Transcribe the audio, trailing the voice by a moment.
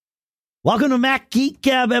Welcome to Mac Geek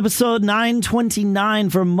Gab episode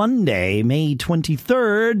 929 for Monday, May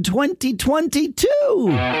 23rd, 2022.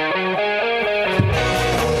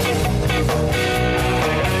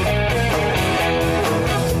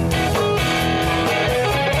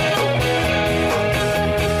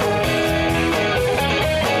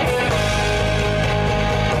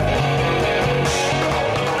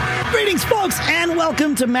 Greetings, folks, and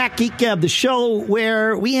welcome to Mac Geek Gab, the show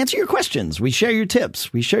where we answer your questions, we share your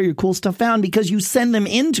tips, we share your cool stuff found because you send them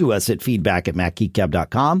in to us at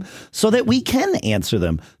feedback@macgeekgab.com so that we can answer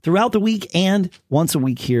them throughout the week and once a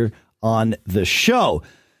week here on the show.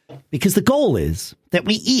 Because the goal is that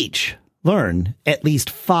we each learn at least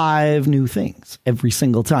 5 new things every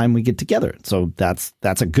single time we get together. So that's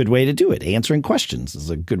a good way to do it. Answering questions is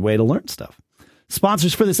a good way to learn stuff.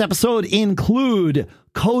 Sponsors for this episode include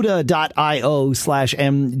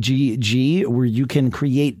Coda.io/MGG, where you can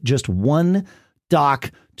create just one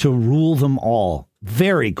doc to rule them all.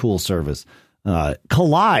 Very cool service.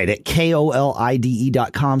 Kolide at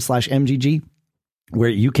KOLIDE.com/MGG, where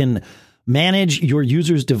you can manage your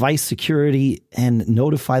users' device security and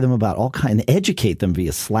notify them about all kinds, educate them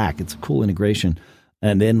via Slack. It's a cool integration.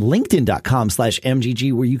 And then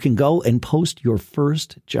LinkedIn.com/MGG, where you can go and post your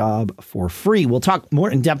first job for free. We'll talk more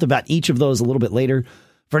in depth about each of those a little bit later.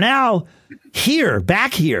 For now,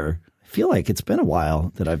 back here, I feel like it's been a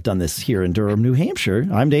while that I've done this here in Durham, New Hampshire.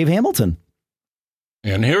 I'm Dave Hamilton.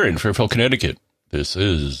 And here in Fairfield, Connecticut, this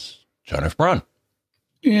is John F. Braun.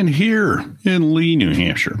 And here in Lee, New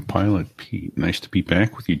Hampshire, Pilot Pete. Nice to be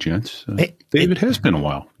back with you, gents. Dave, it has been a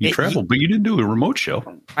while. You traveled, but you didn't do a remote show.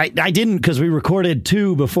 I didn't, because we recorded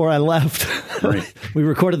 2 before I left. Right. We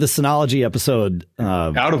recorded the Synology episode.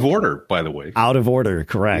 Out of order, by the way. Out of order,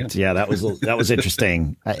 correct. Yeah, that was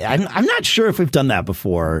interesting. I'm not sure if we've done that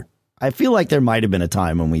before. I feel like there might have been a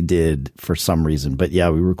time when we did for some reason. But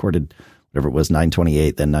yeah, we recorded whatever it was,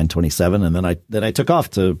 928, then 927. And then I took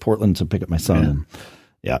off to Portland to pick up my son. Yeah.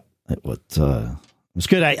 Yeah, it was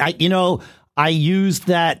good. I used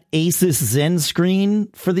that Asus Zen screen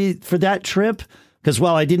for that trip because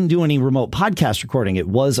while I didn't do any remote podcast recording, it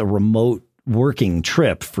was a remote working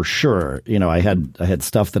trip for sure. You know, I had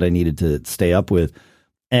stuff that I needed to stay up with,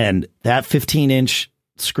 and that 15-inch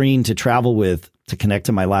screen to travel with to connect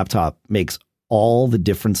to my laptop makes all the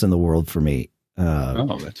difference in the world for me.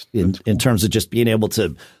 That's in cool. terms of just being able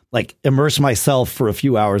to like immerse myself for a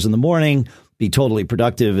few hours in the morning, be totally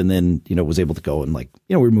productive, and then, was able to go and we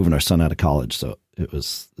were moving our son out of college. So it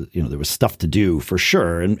was, there was stuff to do for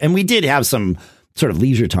sure. And we did have some sort of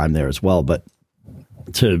leisure time there as well, but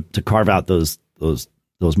to carve out those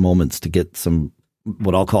moments to get some,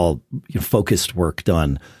 what I'll call focused work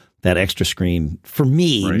done, that extra screen for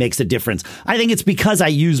me makes a difference. I think it's because I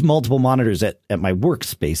use multiple monitors at my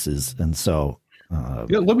workspaces. And so,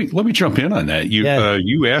 let me jump in on that.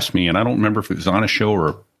 You asked me, and I don't remember if it was on a show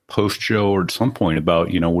or post show or at some point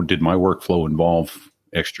about, did my workflow involve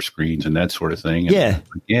extra screens and that sort of thing? And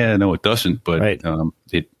no, it doesn't, but it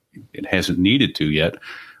hasn't needed to yet.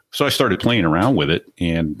 So I started playing around with it.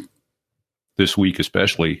 And this week,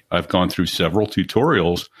 especially, I've gone through several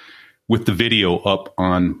tutorials with the video up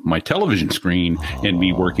on my television screen and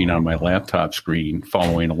me working on my laptop screen,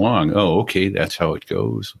 following along. Oh, okay. That's how it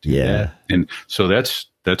goes. Yeah. And so that's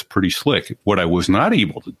pretty slick. What I was not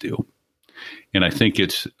able to do, and I think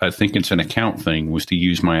it's an account thing, was to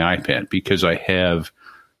use my iPad, because I have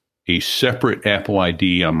a separate Apple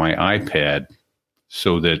ID on my iPad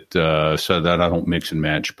so that I don't mix and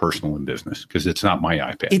match personal and business, because it's not my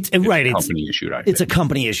iPad. It's a company issued iPad. It's a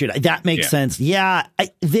company issued. That makes sense. Yeah,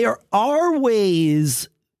 there are ways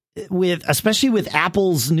especially with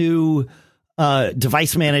Apple's new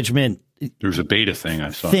device management. There's a beta thing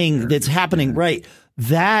I saw that's happening, right?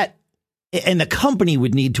 That, and the company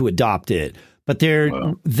would need to adopt it. But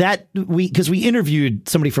because we interviewed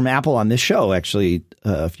somebody from Apple on this show actually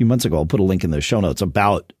a few months ago. I'll put a link in the show notes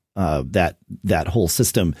about that whole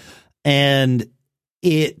system, and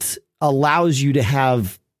it allows you to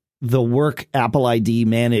have the work Apple ID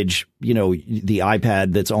manage, the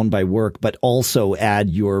iPad that's owned by work, but also add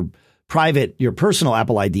your personal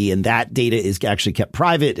Apple ID, and that data is actually kept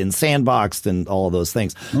private and sandboxed and all of those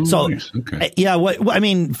things. Nice. Okay. Yeah,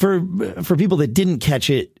 for people that didn't catch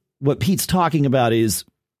it, what Pete's talking about is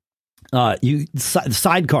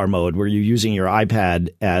sidecar mode, where you're using your iPad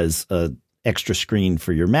as a extra screen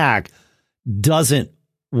for your Mac, doesn't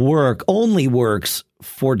work, only works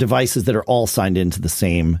for devices that are all signed into the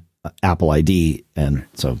same Apple ID. And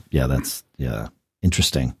so, that's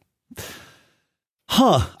interesting.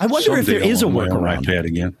 I wonder if there is a workaround. iPad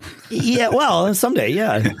again. Yeah, well, someday,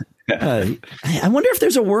 yeah. I wonder if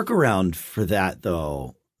there's a workaround for that,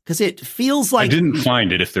 though. because it feels like I didn't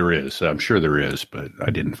find it. If there is, I'm sure there is, but I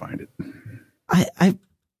didn't find it.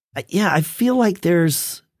 I feel like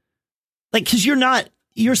there's like, because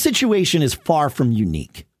your situation is far from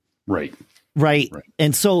unique. Right.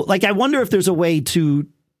 And so like, I wonder if there's a way to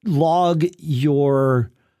log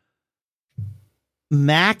your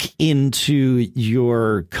Mac into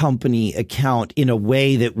your company account in a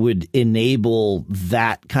way that would enable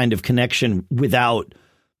that kind of connection without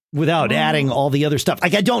adding all the other stuff.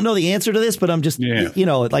 Like, I don't know the answer to this, but I'm just,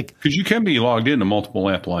 like, because you can be logged into multiple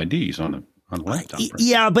Apple IDs on a laptop. Right?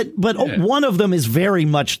 Yeah, but one of them is very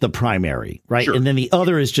much the primary, right? Sure. And then the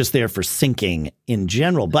other is just there for syncing in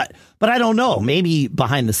general. But I don't know. Maybe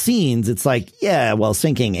behind the scenes, it's like, yeah, well,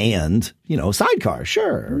 syncing and, Sidecar,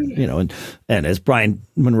 sure. And as Brian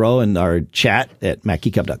Monroe in our chat at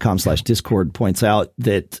macgeekup.com/Discord points out,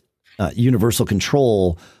 that Universal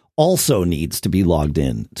Control also needs to be logged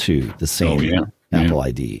in to the same Apple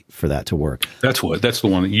ID for that to work. That's the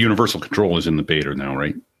one. Universal Control is in the beta now,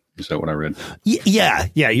 right? Is that what I read? Yeah.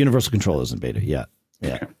 Universal Control is in beta. Yeah.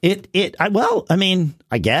 Okay.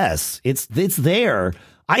 I guess it's there.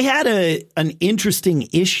 I had an interesting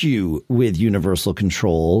issue with Universal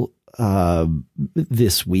Control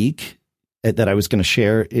this week that I was going to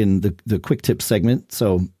share in the Quick Tips segment.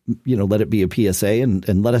 So, let it be a PSA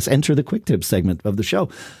and let us enter the Quick Tips segment of the show.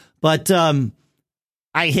 But I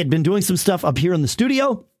had been doing some stuff up here in the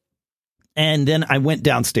studio, and then I went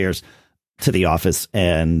downstairs to the office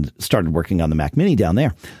and started working on the Mac Mini down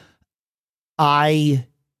there. I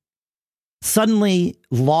suddenly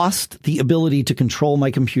lost the ability to control my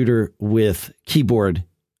computer with keyboard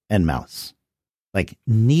and mouse. Like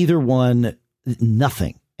neither one,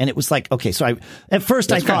 nothing. And it was like, okay, so at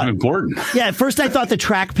first I thought important. Yeah, at first I thought the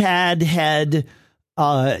trackpad had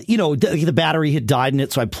the battery had died in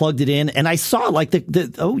it, so I plugged it in and I saw like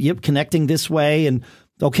connecting this way, and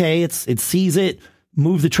okay, it sees it.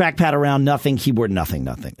 Move the trackpad around, nothing. Keyboard, nothing.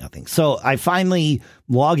 So I finally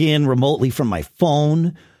log in remotely from my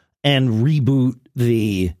phone and reboot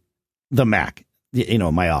the Mac,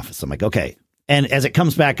 my office. I'm like, okay. And as it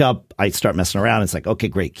comes back up, I start messing around. It's like, okay,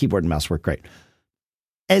 great. Keyboard and mouse work great.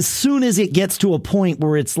 As soon as it gets to a point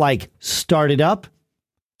where it's like started up,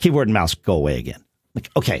 keyboard and mouse go away again. Like,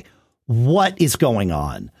 okay, what is going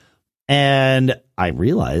on? And I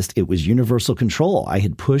realized it was Universal Control. I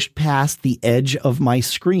had pushed past the edge of my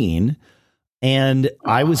screen and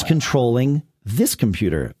I was controlling this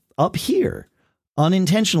computer up here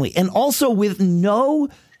unintentionally, and also with no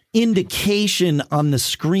indication on the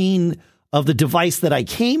screen of the device that I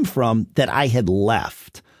came from that I had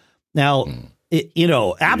left. Now,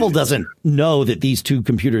 Apple doesn't know that these two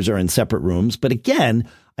computers are in separate rooms. But again,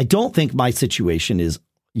 I don't think my situation is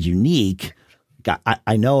unique.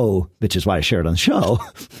 I know, which is why I shared on the show,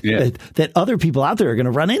 that other people out there are going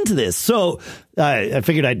to run into this. So I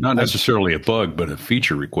figured not necessarily a bug, but a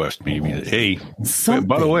feature request maybe. That, hey,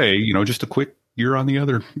 by the way, just a quick, you're on the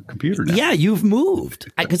other computer now. Yeah, you've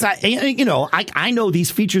moved. Because I know these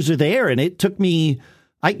features are there, and it took me,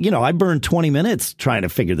 I burned 20 minutes trying to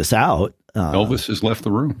figure this out. Elvis has left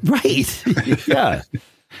the room. Right.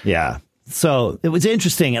 Yeah. So it was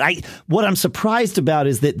interesting. And what I'm surprised about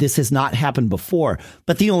is that this has not happened before.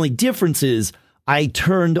 But the only difference is I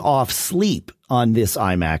turned off sleep on this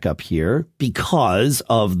iMac up here because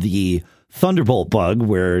of the Thunderbolt bug,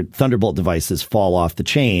 where Thunderbolt devices fall off the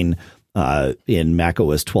chain in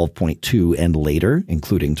macOS 12.2 and later,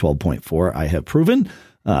 including 12.4, I have proven.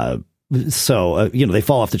 So they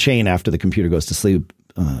fall off the chain after the computer goes to sleep,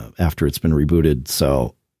 after it's been rebooted.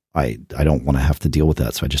 So I don't want to have to deal with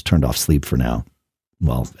that. So I just turned off sleep for now.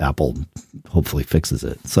 Well, Apple hopefully fixes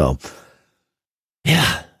it. So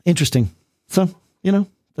yeah, interesting. So,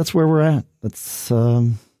 that's where we're at. That's where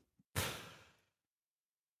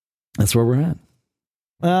we're at.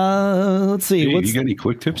 Let's see. Hey, you got any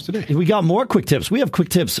quick tips today? We got more quick tips. We have quick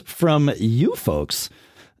tips from you folks.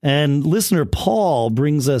 And listener Paul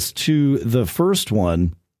brings us to the first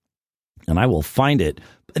one, and I will find it.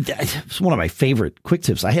 It's one of my favorite quick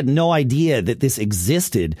tips. I had no idea that this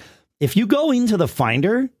existed. If you go into the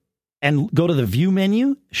Finder and go to the View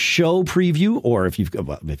menu, Show Preview, or if you've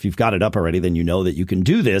got it up already, then you know that you can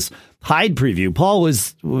do this. Hide Preview. Paul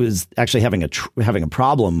was actually having a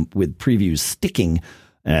problem with previews sticking,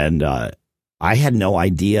 and I had no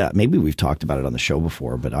idea. Maybe we've talked about it on the show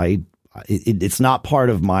before, but it's not part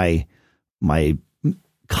of my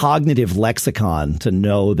cognitive lexicon to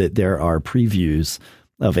know that there are previews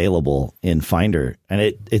available in Finder, and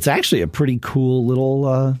it's actually a pretty cool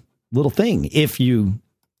little thing if you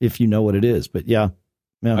know what it is. But yeah.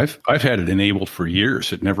 I've had it enabled for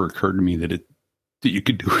years. It never occurred to me that that you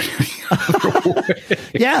could do it.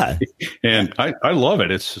 Yeah. And I love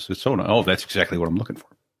it. It's so, that's exactly what I'm looking for.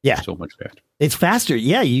 Yeah. So much faster. It's faster.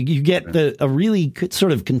 Yeah. You get a really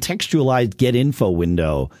sort of contextualized get info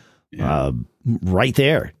window right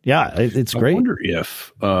there. Yeah. It's great. I wonder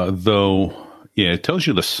if, it tells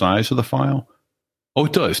you the size of the file. Oh,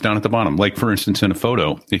 it does down at the bottom. Like, for instance, in a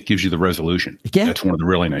photo, it gives you the resolution. Yeah. That's one of the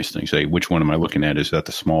really nice things. Hey, which one am I looking at? Is that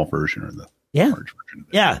the small version or the large version?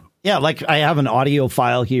 Yeah. Like, I have an audio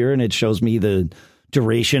file here, and it shows me the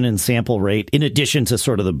duration and sample rate, in addition to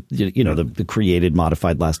sort of the created,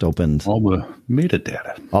 modified, last opened. All the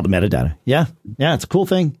metadata. Yeah. Yeah. It's a cool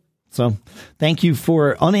thing. So thank you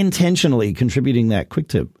for unintentionally contributing that quick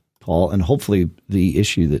tip, Paul, and hopefully the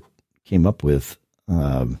issue that came up with, he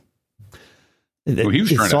was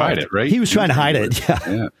trying to hide it, right? He was trying to hide it.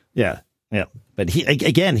 Yeah. But he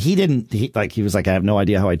was like, I have no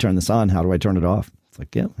idea how I turn this on. How do I turn it off? It's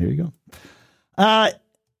like, yeah, here you go.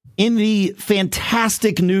 In the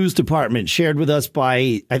fantastic news department shared with us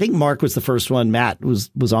by, I think Mark was the first one. Matt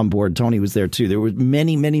was on board. Tony was there too. There were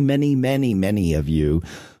many, many, many, many, many of you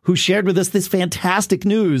who shared with us this fantastic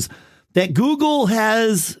news that Google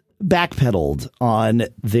has backpedaled on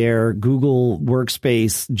their Google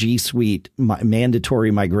Workspace G Suite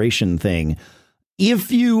mandatory migration thing.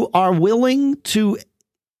 If you are willing to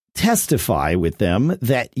testify with them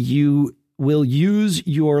that you will use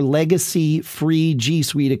your legacy free G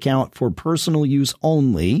Suite account for personal use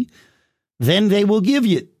only, then they will give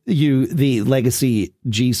you the legacy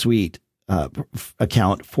G Suite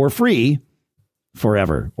account for free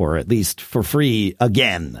forever, or at least for free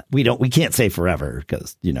again. We can't say forever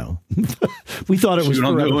because, we thought it was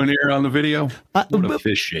forever. Here on the video. What a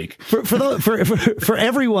fish shake. For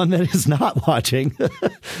everyone that is not watching,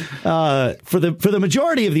 for the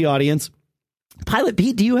majority of the audience, Pilot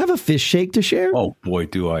Pete, do you have a fish shake to share? Oh boy,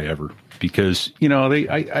 do I ever. Because,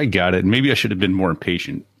 I got it. Maybe I should have been more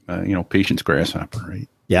impatient. Patience grasshopper, right?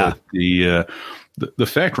 Yeah. But the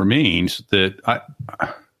fact remains that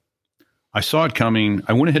I saw it coming.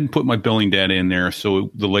 I went ahead and put my billing data in there so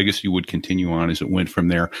the legacy would continue on as it went from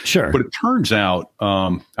there. Sure. But it turns out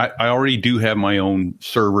I already do have my own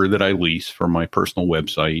server that I lease for my personal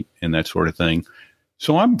website and that sort of thing.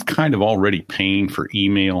 So I'm kind of already paying for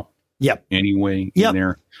email anyway in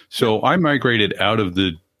there. So I migrated out of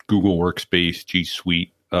the Google Workspace G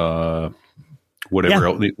Suite,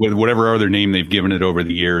 whatever other name they've given it over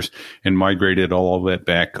the years, and migrated all of that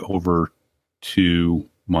back over to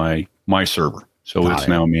my server. So it's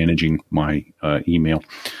now managing my email.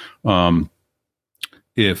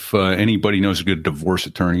 If anybody knows a good divorce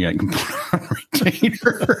attorney I can put on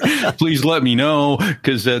retainer, please let me know,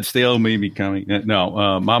 because that stale may be coming.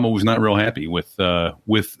 No, Mama was not real happy with the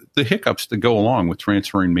hiccups that go along with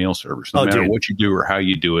transferring mail servers. No matter what you do or how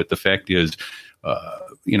you do it, the fact is,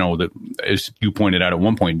 as you pointed out at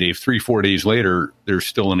one point, Dave, 3-4 days later, there's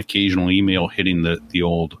still an occasional email hitting the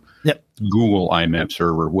old Google IMAP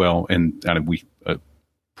server. Well, and we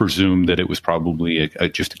presume that it was probably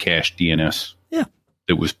just a cached DNS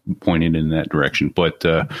that was pointed in that direction. But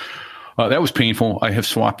that was painful. I have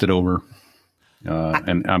swapped it over,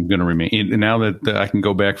 and I'm going to remain. Now that I can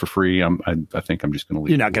go back for free, I think I'm just going to leave.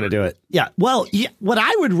 You're not going to do it. Yeah. Well, what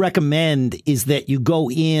I would recommend is that you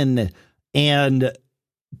go in and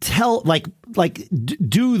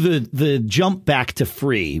do the jump back to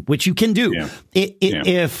free, which you can do.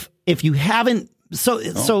 If you haven't,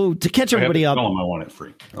 so to catch everybody up, I want it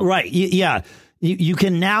free. Okay. Right. Yeah. You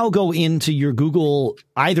can now go into your Google,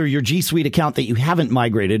 either your G Suite account that you haven't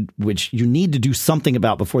migrated, which you need to do something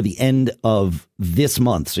about before the end of this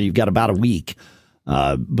month. So you've got about a week.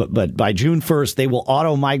 But by June 1st, they will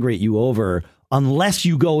auto migrate you over unless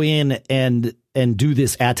you go in and do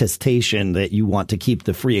this attestation that you want to keep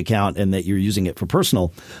the free account and that you're using it for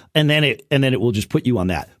personal. And then it will just put you on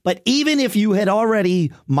that. But even if you had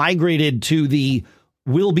already migrated to the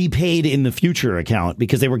will be paid in the future account,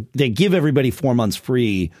 because they give everybody 4 months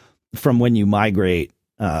free from when you migrate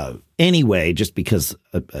anyway, just because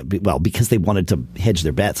they wanted to hedge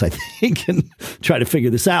their bets, I think, and try to figure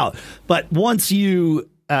this out. But once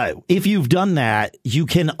if you've done that, you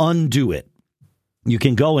can undo it. You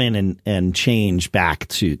can go in and change back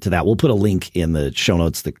to that. We'll put a link in the show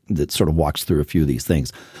notes that sort of walks through a few of these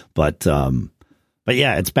things. But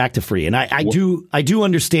yeah, it's back to free. And I do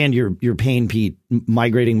understand your pain, Pete,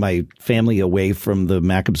 migrating my family away from the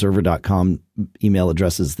macobserver.com email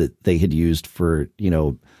addresses that they had used for,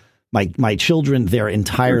 my children their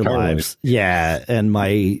entire lives. Yeah. And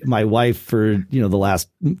my wife for, the last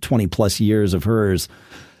 20 plus years of hers.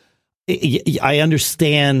 I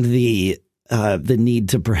understand the the need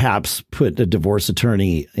to perhaps put a divorce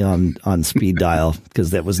attorney on speed dial,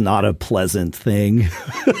 because that was not a pleasant thing.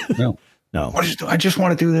 No. I just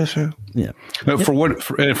want to do this. Yeah. For what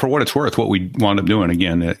it's worth, what we wound up doing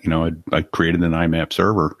again, I created an IMAP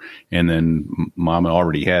server, and then Mama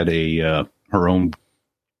already had her own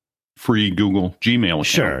free Google Gmail account.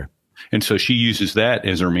 Sure. And so she uses that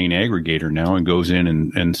as her main aggregator now, and goes in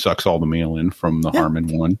and sucks all the mail in from the Harman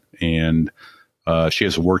one. And she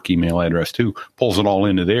has a work email address too, pulls it all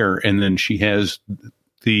into there. And then she has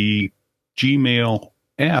the Gmail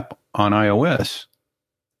app on iOS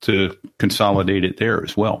to consolidate it there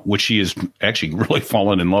as well, which she is actually really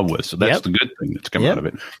fallen in love with. So that's the good thing that's come out of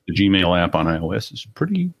it. The Gmail app on iOS is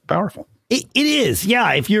pretty powerful. It is.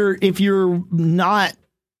 Yeah. If you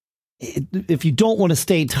don't want to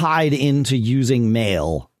stay tied into using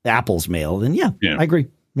mail, Apple's mail, then I agree.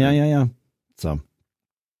 Yeah. So,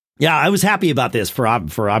 yeah, I was happy about this for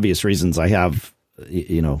obvious reasons. I have,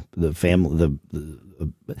 the family,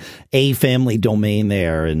 a family domain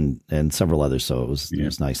there, and several others. So it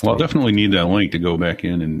was nice. Well, I'll definitely need that link to go back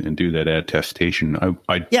in and do that attestation.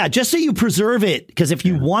 Just so you preserve it, because if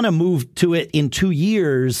you want to move to it in 2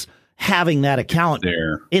 years, having that account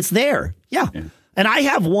it's there. Yeah. And I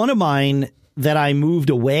have one of mine that I moved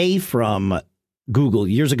away from Google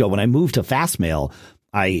years ago when I moved to Fastmail.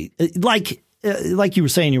 I like you were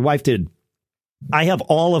saying, your wife did. I have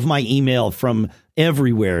all of my email from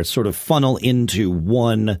everywhere sort of funnel into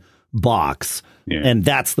one box. Yeah. And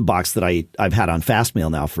that's the box that I've had on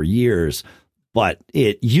Fastmail now for years. But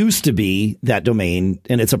it used to be that domain,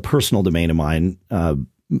 and it's a personal domain of mine.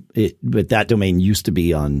 But that domain used to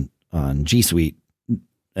be on G Suite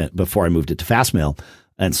before I moved it to Fastmail.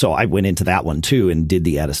 And so I went into that one too and did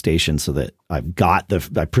the attestation so that I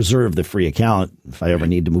preserved the free account. If I ever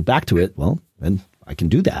need to move back to it, well, then I can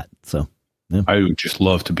do that. So. Yeah. I would just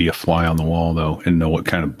love to be a fly on the wall, though, and know what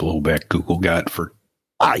kind of blowback Google got for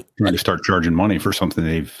trying to start charging money for something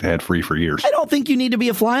they've had free for years. I don't think you need to be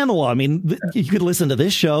a fly on the wall. I mean, you could listen to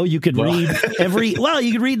this show. You could read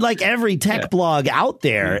you could read like every tech blog out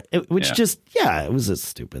there, which it was a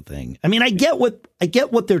stupid thing. I mean, I get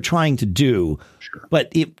what they're trying to do, but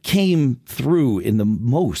it came through in the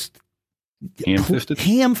most ham-fisted.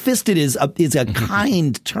 Ham-fisted is a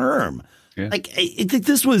kind term. Yeah. Like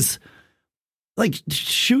this was. Like,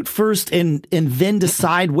 shoot first and then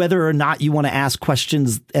decide whether or not you want to ask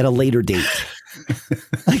questions at a later date.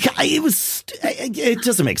 It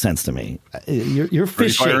doesn't make sense to me. You're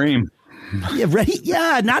fishing. Fire aim. Yeah, ready.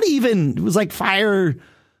 Yeah, not even. It was like fire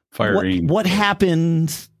aim. What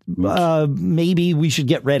happened? Maybe we should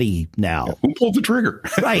get ready now. Yeah, who pulled the trigger?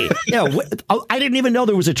 Right. Yeah. I didn't even know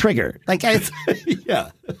there was a trigger.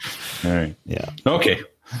 Yeah. All right. Yeah. Okay.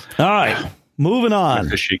 All right. Moving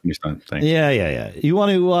on. Yeah. You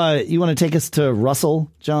want to take us to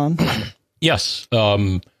Russell, John? Yes.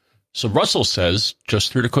 So Russell says,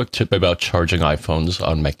 just heard a quick tip about charging iPhones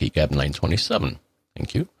on MacGeek App 927.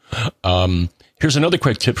 Thank you. Here's another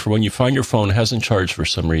quick tip for when you find your phone hasn't charged for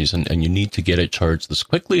some reason and you need to get it charged as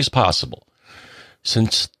quickly as possible.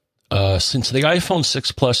 Since the iPhone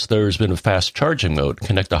 6 Plus, there's been a fast charging mode.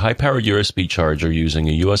 Connect a high-powered USB charger using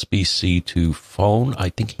a USB-C to phone. I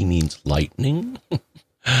think he means Lightning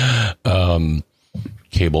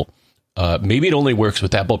cable. Maybe it only works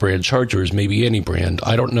with Apple brand chargers, maybe any brand.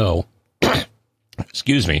 I don't know.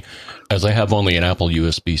 Excuse me, as I have only an Apple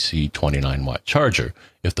USB-C 29-watt charger.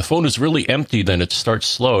 If the phone is really empty, then it starts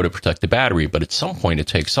slow to protect the battery, but at some point it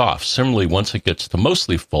takes off. Similarly, once it gets to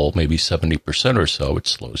mostly full, maybe 70% or so, it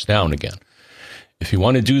slows down again. If you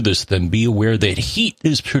want to do this, then be aware that heat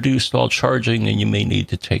is produced while charging, and you may need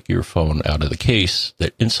to take your phone out of the case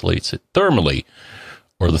that insulates it thermally,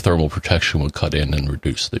 or the thermal protection will cut in and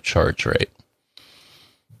reduce the charge rate.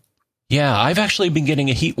 Yeah, I've actually been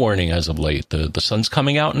getting a heat warning as of late. The sun's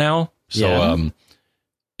coming out now. So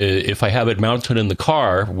if I have it mounted in the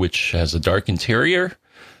car, which has a dark interior,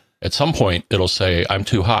 at some point it'll say, I'm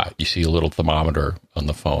too hot. You see a little thermometer on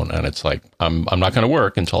the phone, and it's like, I'm not going to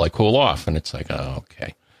work until I cool off. And it's like, oh,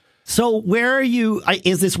 okay. So where are you?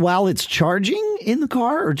 Is this while it's charging in the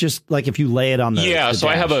car, or just like if you lay it on the Yeah, so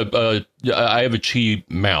dash? I have a Qi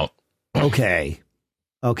mount. Okay.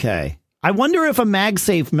 I wonder if a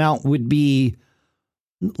MagSafe mount would be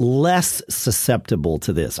less susceptible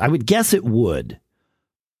to this. I would guess it would.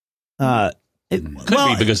 Could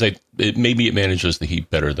be because maybe it manages the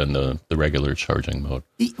heat better than the regular charging mode.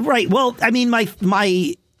 Right. Well, I mean, my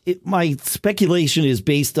speculation is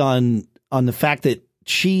based on the fact that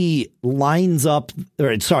MagSafe lines up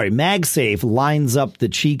the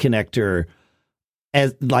Qi connector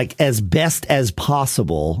as best as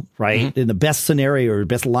possible, right? Mm-hmm. In the best scenario or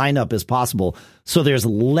best lineup as possible. So there's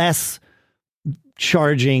less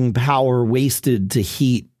charging power wasted to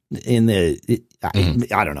heat in the, I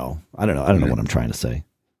don't know what I'm trying to say.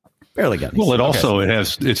 Barely got any. Well,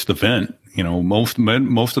 it's the vent. You know, most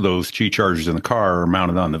of those Qi chargers in the car are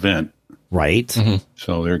mounted on the vent. Right. Mm-hmm.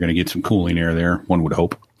 So they're going to get some cooling air there, one would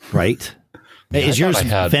hope. Right. Is yours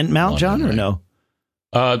vent mount, John, or no?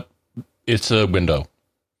 It's a window.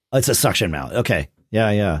 It's a suction mount. Okay.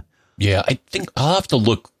 Yeah. Yeah, I think I'll have to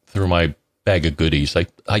look through my bag of goodies.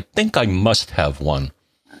 I think I must have one.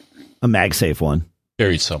 A MagSafe one.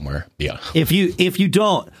 Buried somewhere. Yeah. If you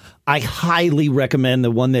don't, I highly recommend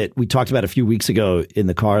the one that we talked about a few weeks ago in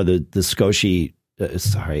the car, the Scosche.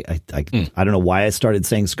 Sorry, I don't know why I started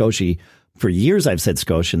saying Scosche. For years I've said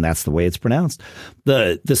Scosche, and that's the way it's pronounced.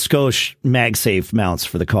 The Scosche MagSafe mounts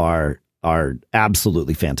for the car are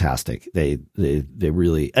absolutely fantastic. They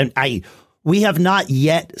really, and we have not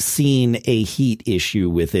yet seen a heat issue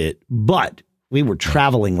with it, but we were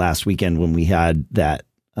traveling last weekend when we had that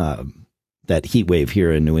heat wave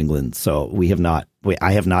here in New England. So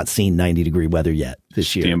I have not seen 90-degree weather yet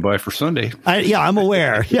this year. Stand by for Sunday. I'm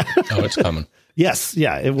aware. Yeah. Oh, it's coming. Yes.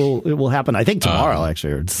 Yeah. It will happen. I think tomorrow,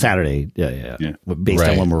 actually, or Saturday. Yeah. Based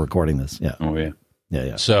on when we're recording this. Yeah. Oh, yeah.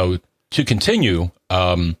 Yeah. So to continue,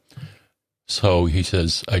 so he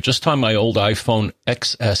says, I just timed my old iPhone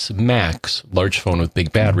XS Max, large phone with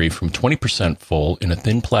big battery, from 20% full in a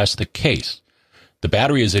thin plastic case. The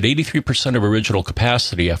battery is at 83% of original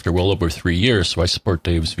capacity after well over 3 years, so I support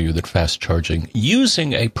Dave's view that fast charging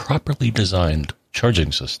using a properly designed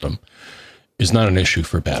charging system is not an issue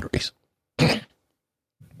for batteries.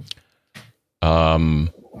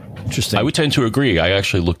 Interesting. I would tend to agree. I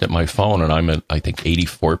actually looked at my phone and I'm at, I think,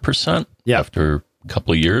 84% after a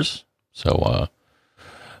couple of years. So,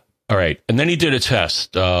 all right. And then he did a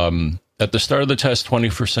test. At the start of the test,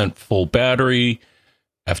 20% full battery.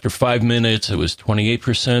 After 5 minutes, it was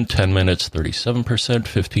 28%, 10 minutes, 37%,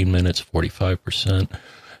 15 minutes, 45%,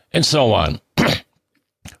 and so on.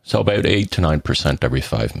 So about 8 to 9% every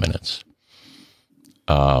 5 minutes.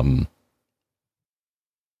 All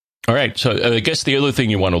right. So I guess the other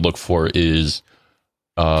thing you want to look for is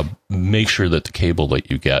make sure that the cable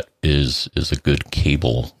that you get is a good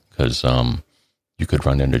cable, because you could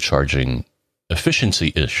run into charging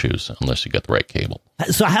efficiency issues unless you get the right cable.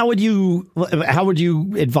 So how would you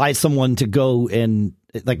advise someone to go and,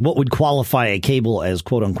 like, what would qualify a cable as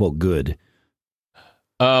quote unquote good?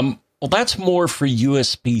 Well, that's more for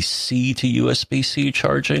USB-C to USB-C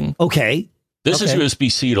charging. Okay. This is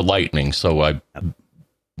USB-C to Lightning, so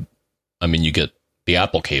I mean, you get the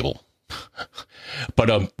Apple cable. But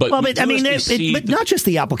not just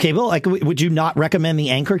the Apple cable. Like, would you not recommend the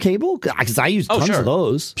Anchor cable? Because I use tons of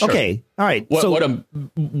those. Sure. Okay, all right.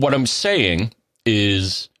 What I'm saying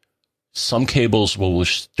is, some cables will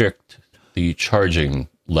restrict the charging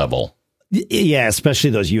level. Yeah, especially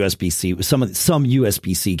those USB-C. Some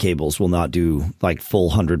USB-C cables will not do like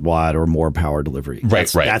full 100-watt or more power delivery.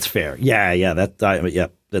 Right. That's fair. Yeah.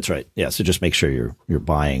 That's right. Yeah. So just make sure you're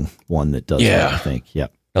buying one that does that, I think. Yeah.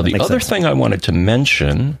 Now, the other thing I wanted to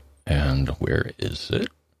mention, and where is it?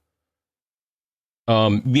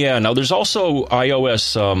 Now there's also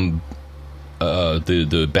iOS,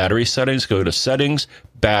 the battery settings. Go to settings,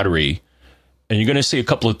 battery, and you're going to see a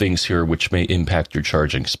couple of things here which may impact your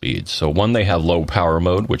charging speed. So one, they have low power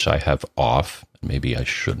mode, which I have off. Maybe I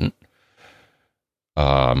shouldn't.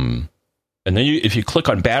 And then if you click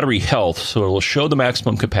on battery health, so it'll show the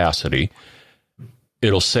maximum capacity.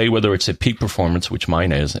 It'll say whether it's at peak performance, which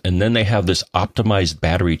mine is, and then they have this optimized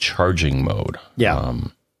battery charging mode. Yeah.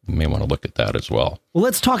 You may want to look at that as well. Well,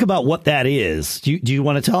 let's talk about what that is. Do you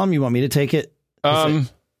want to tell them? You want me to take it?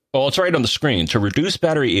 Well, it's right on the screen. To reduce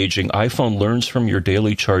battery aging, iPhone learns from your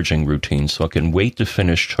daily charging routine, so it can wait to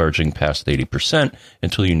finish charging past 80%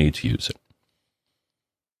 until you need to use it.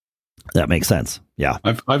 That makes sense. Yeah.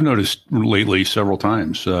 I've noticed lately several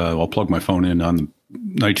times, I'll plug my phone in on the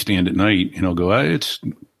nightstand at night, and I'll go, I'm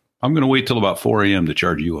going to wait till about 4 a.m. to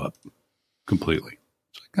charge you up completely.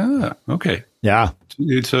 It's like, okay. Yeah.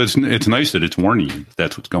 It's nice that it's warning you if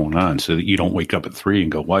that's what's going on, so that you don't wake up at 3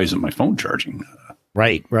 and go, why isn't my phone charging?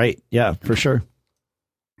 Right. Yeah, for sure.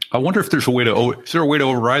 I wonder if is there a way to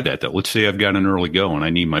override that, though? Let's say I've got an early go and I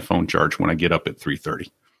need my phone charged when I get up at 3:30.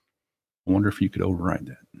 I wonder if you could override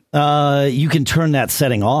that. You can turn that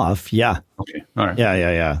setting off. Yeah. Okay. All right.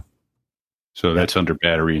 Yeah. So that's under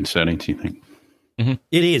battery and settings, you think? Mm-hmm.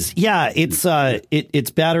 It is. Yeah.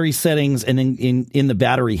 It's battery settings, and in the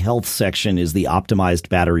battery health section is the optimized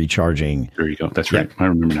battery charging. There you go. That's right. I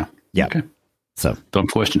remember now. Yeah. Okay. So dumb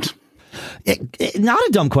questions. Not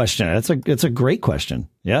a dumb question. It's a great question.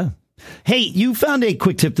 Yeah. Hey, you found a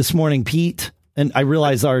quick tip this morning, Pete, and I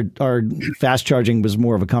realize our fast charging was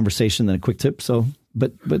more of a conversation than a quick tip. So,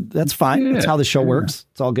 but that's fine. Yeah, that's how the show works.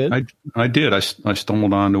 It's all good. I did. I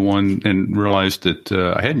stumbled onto one and realized that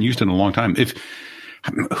I hadn't used it in a long time.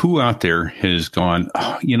 Who out there has gone,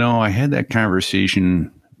 I had that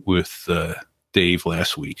conversation with Dave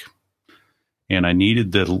last week, and I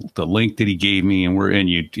needed the link that he gave me, and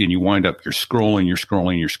you wind up, you're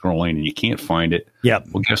scrolling, and you can't find it. Yep.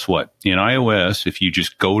 Well, guess what? In iOS, if you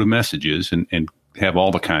just go to messages and have all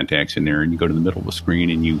the contacts in there, and you go to the middle of the screen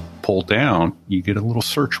and you pull down, you get a little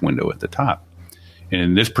search window at the top. And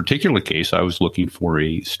in this particular case, I was looking for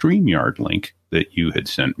a StreamYard link that you had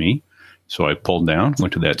sent me. So I pulled down,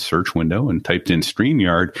 went to that search window and typed in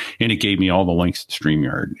StreamYard, and it gave me all the links to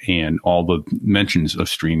StreamYard and all the mentions of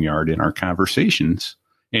StreamYard in our conversations.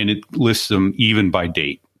 And it lists them even by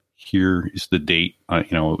date. Here is the date.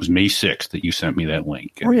 It was May 6th that you sent me that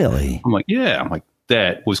link. And really? I'm like, yeah. I'm like,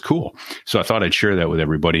 that was cool. So I thought I'd share that with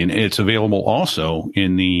everybody. And it's available also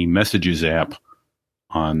in the Messages app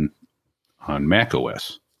on Mac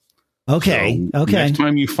OS. Okay. So next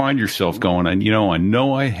time you find yourself going, I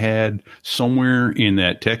know I had somewhere in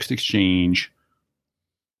that text exchange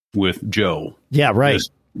with Joe. Yeah, right.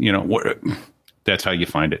 That's how you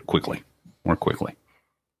find it more quickly.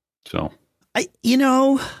 So,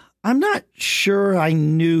 I'm not sure I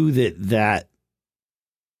knew that.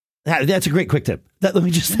 That's a great quick tip. Let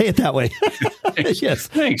me just say it that way. Yes.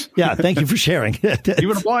 Thanks. Yeah. Thank you for sharing.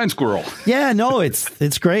 Even a blind squirrel. Yeah. No,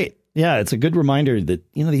 it's great. Yeah, it's a good reminder that,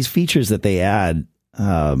 these features that they add,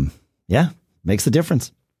 makes a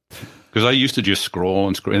difference. Because I used to just scroll,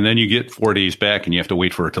 and then you get 4 days back, and you have to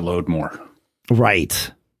wait for it to load more.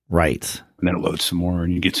 Right. And then it loads some more,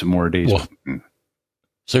 and you get some more days. Well,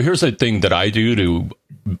 so here's a thing that I do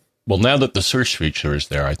now that the search feature is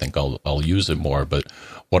there, I think I'll use it more. But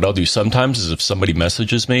what I'll do sometimes is if somebody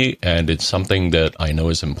messages me and it's something that I know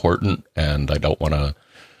is important and I don't want to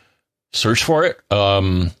search for it,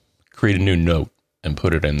 create a new note and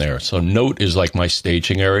put it in there. So note is like my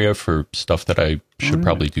staging area for stuff that I should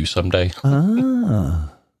probably do someday.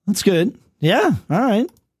 That's good. Yeah. All right.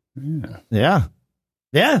 Yeah.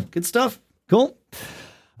 Good stuff. Cool.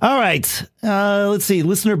 All right. Let's see.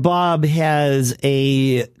 Listener Bob has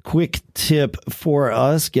a quick tip for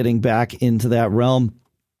us, getting back into that realm.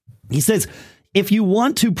 He says, if you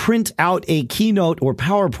want to print out a keynote or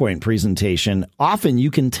PowerPoint presentation, often you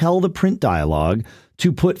can tell the print dialog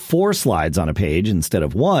to put 4 slides on a page instead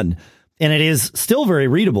of 1. And it is still very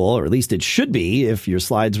readable, or at least it should be if your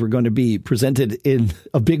slides were going to be presented in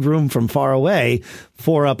a big room from far away.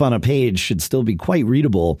 4 up on a page should still be quite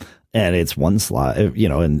readable. And it's 1 slide,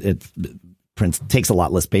 and it takes a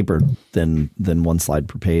lot less paper than 1 slide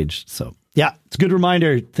per page. So, yeah, it's a good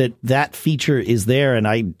reminder that feature is there. And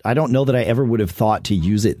I don't know that I ever would have thought to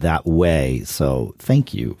use it that way. So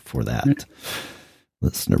thank you for that,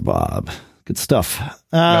 Listener Bob. Good stuff.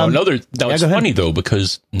 It's funny, though,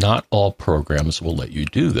 because not all programs will let you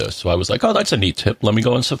do this. So I was like, oh, that's a neat tip. Let me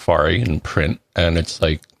go in Safari and print. And it's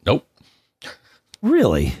like, nope.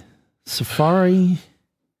 Really? Safari?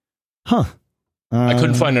 Huh. I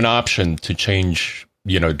couldn't find an option to change,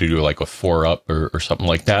 to do like a 4 up or something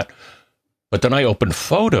like that. But then I opened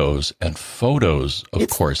Photos, and Photos, of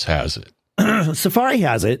course, has it. Safari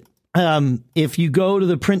has it. If you go to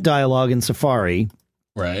the print dialog in Safari,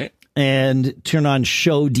 right, and turn on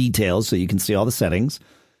Show Details so you can see all the settings,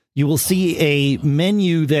 you will see a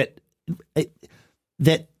menu that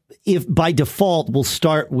if by default will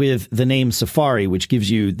start with the name Safari, which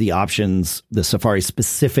gives you the options, the Safari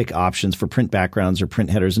specific options for print backgrounds or print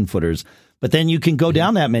headers and footers. But then you can go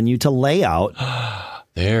down that menu to Layout.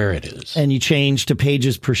 There it is. And you change to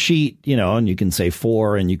pages per sheet, and you can say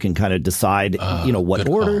 4, and you can kind of decide, what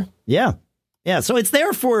order. Call. Yeah. Yeah. So it's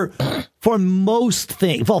there for most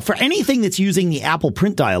things. Well, for anything that's using the Apple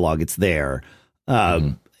print dialog, it's there.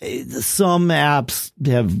 Some apps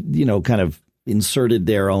have, kind of inserted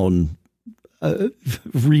their own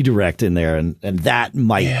redirect in there, and that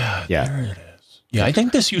might. Yeah. There it is. Yeah. I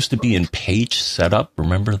think this used to be in Page Setup.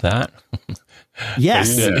 Remember that?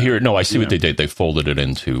 Yes. I see what they did. They folded it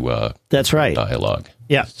into that's right. Dialogue.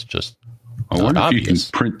 Yeah. It's just. I wonder if you can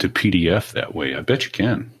print to PDF that way. I bet you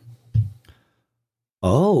can.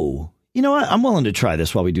 Oh, you know what? I'm willing to try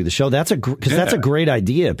this while we do the show. That's a great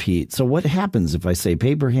idea, Pete. So what happens if I say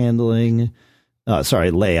paper handling?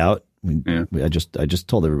 Layout. I just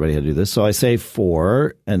told everybody how to do this. So I say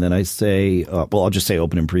 4, and then I say, I'll just say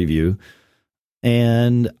open in preview.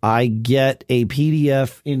 and I get a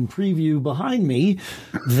PDF in preview behind me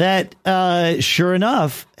that, sure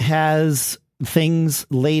enough, has things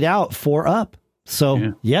laid out for Up.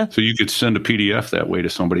 So, yeah. So you could send a PDF that way to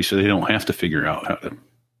somebody so they don't have to figure out how to.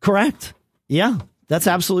 Correct. Yeah, that's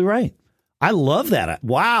absolutely right. I love that.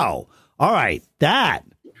 Wow. All right. That's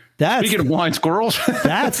speaking of blind squirrels.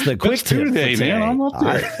 That's the quick tip today, man. I'm up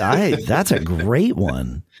there. That's a great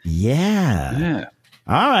one. Yeah.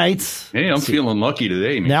 All right. Hey, I'm feeling lucky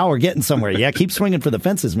today, man. Now we're getting somewhere. Yeah, keep swinging for the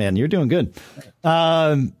fences, man. You're doing good.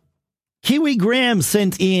 Kiwi Graham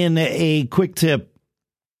sent in a quick tip.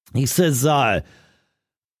 He says,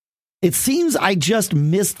 it seems I just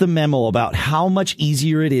missed the memo about how much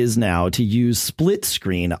easier it is now to use split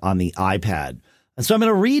screen on the iPad. And so I'm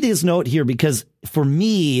going to read his note here because for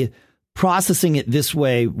me, processing it this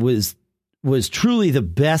way was truly the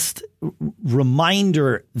best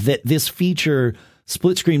reminder that this feature,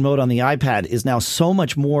 split screen mode on the iPad, is now so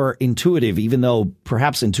much more intuitive, even though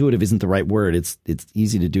perhaps intuitive isn't the right word. It's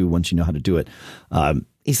easy to do once you know how to do it.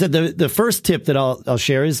 He said the first tip that I'll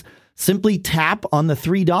share is simply tap on the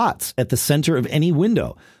 3 dots at the center of any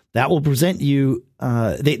window. That will present you.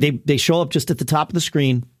 They show up just at the top of the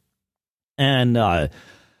screen. And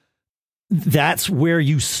that's where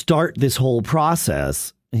you start this whole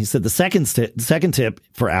process. He said the second tip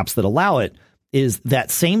for apps that allow it is that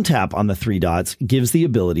same tap on the 3 dots gives the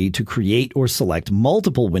ability to create or select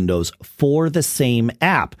multiple windows for the same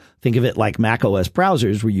app. Think of it like Mac OS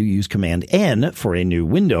browsers where you use Command N for a new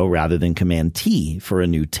window rather than Command T for a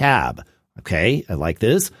new tab. Okay, I like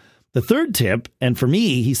this. The third tip, and for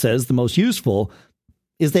me, he says the most useful,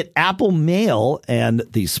 is that Apple Mail and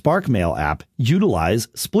the Spark Mail app utilize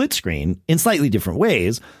split screen in slightly different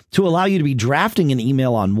ways to allow you to be drafting an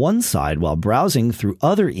email on one side while browsing through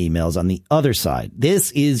other emails on the other side.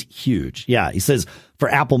 This is huge. Yeah, he says for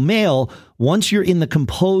Apple Mail, once you're in the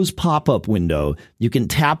Compose pop-up window, you can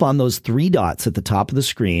tap on those 3 dots at the top of the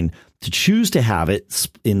screen to choose to have it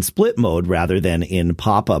in split mode rather than in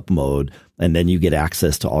pop-up mode. And then you get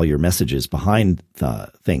access to all your messages behind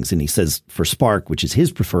things. And he says for Spark, which is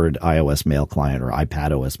his preferred iOS mail client or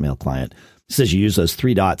iPad OS mail client, he says you use those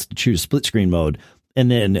 3 dots to choose split screen mode and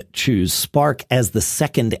then choose Spark as the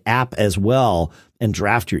second app as well and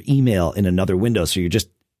draft your email in another window. So you're just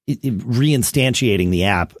reinstantiating the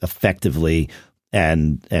app effectively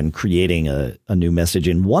and creating a new message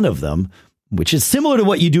in one of them, which is similar to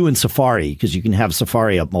what you do in Safari, because you can have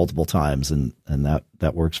Safari up multiple times and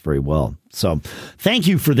that works very well. So thank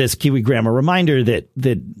you for this, Kiwi Graham. A reminder that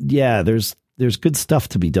yeah, there's good stuff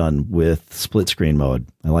to be done with split screen mode.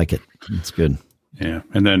 I like it. It's good. Yeah.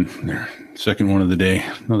 And then second one of the day,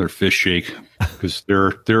 another fish shake, because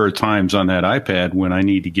there are times on that iPad when I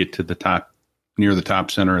need to get to the top, near the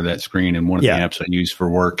top center of that screen in one of the apps I use for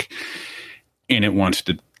work, and it wants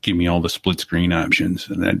to give me all the split screen options.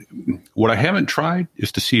 And then what I haven't tried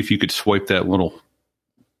is to see if you could swipe that little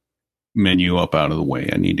menu up out of the way.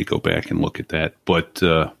 I need to go back and look at that. But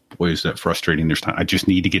boy, is that frustrating. There's time. I just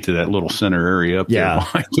need to get to that little center area up there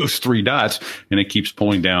behind those 3 dots, and it keeps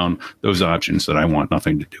pulling down those options that I want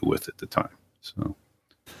nothing to do with at the time. So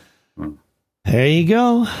there you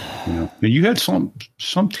go. You had some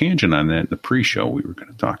tangent on that in the pre-show we were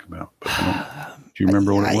going to talk about. But do you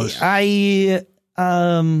remember what it was? I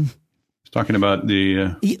was talking about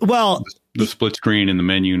the split screen in the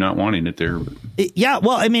menu, not wanting it there. Yeah,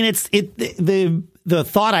 well, I mean, the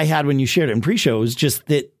thought I had when you shared it in pre-show was just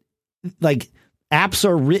that, like, apps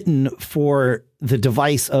are written for the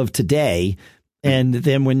device of today, and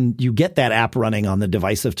then when you get that app running on the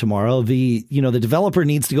device of tomorrow, the developer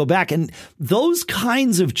needs to go back, and those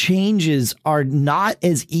kinds of changes are not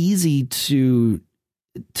as easy to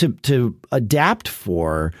adapt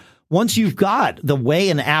for. Once you've got the way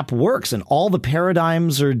an app works and all the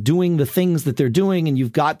paradigms are doing the things that they're doing, and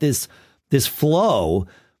you've got this flow,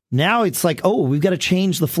 now it's like, oh, we've got to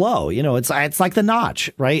change the flow. It's like the notch,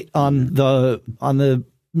 right? On the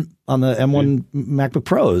M1 MacBook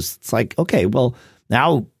Pros. It's like, okay, well,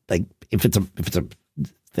 now, like, if it's a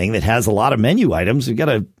thing that has a lot of menu items, you've got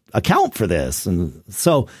to account for this. And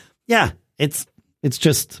so, yeah, it's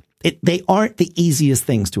just they aren't the easiest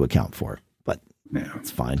things to account for. Yeah,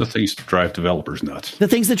 it's fine. The things that drive developers nuts.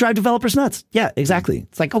 Yeah, exactly.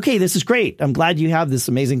 It's like, okay, this is great. I'm glad you have this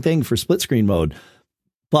amazing thing for split screen mode,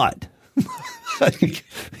 but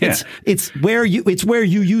it's where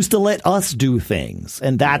you used to let us do things,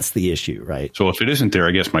 and that's the issue, right? So if it isn't there,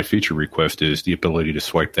 I guess my feature request is the ability to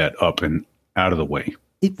swipe that up and out of the way.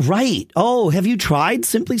 Right. Oh, have you tried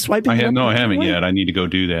simply swiping? I haven't yet. I need to go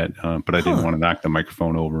do that, but I didn't want to knock the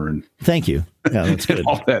microphone over. And thank you. Yeah, that's good.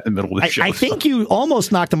 All that in the middle of the show. I think you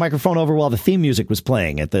almost knocked the microphone over while the theme music was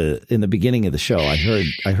playing in the beginning of the show. I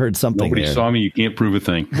heard something. Nobody saw me. You can't prove a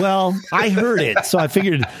thing. Well, I heard it, so I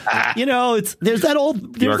figured. There's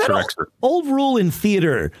that old rule in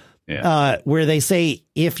theater where they say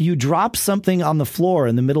if you drop something on the floor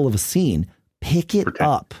in the middle of a scene, pick it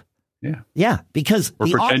up. Yeah, because or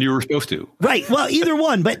pretend you were supposed to. Right. Well, either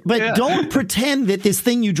one, but don't pretend that this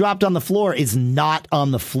thing you dropped on the floor is not on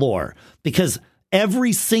the floor, because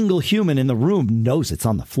every single human in the room knows it's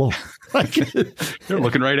on the floor. They're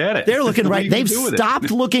looking right at it. They're looking right. They've stopped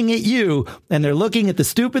looking at you and they're looking at the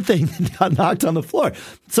stupid thing that got knocked on the floor.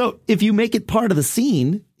 So if you make it part of the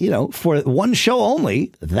scene, for one show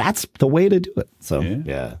only, that's the way to do it. So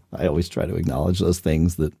I always try to acknowledge those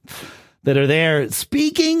things that are there.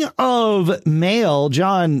 Speaking of mail,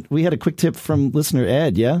 John, we had a quick tip from listener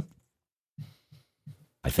Ed, yeah?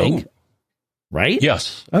 I think. Oh. Right?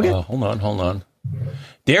 Yes. Okay. Hold on.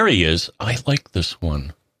 There he is. I like this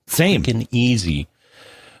one. Same. Quick and easy.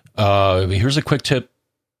 Here's a quick tip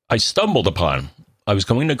I stumbled upon. I was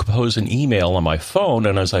going to compose an email on my phone,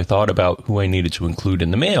 and as I thought about who I needed to include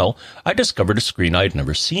in the mail, I discovered a screen I'd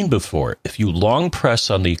never seen before. If you long press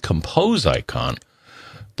on the compose icon,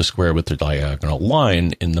 the square with the diagonal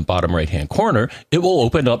line in the bottom right-hand corner, it will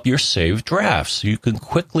open up your saved drafts so you can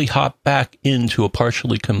quickly hop back into a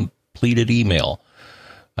partially completed email.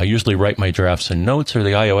 I usually write my drafts in Notes or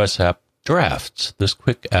the iOS app Drafts. This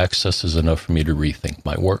quick access is enough for me to rethink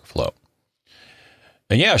my workflow.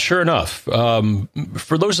 And yeah, sure enough,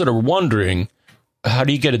 for those that are wondering, how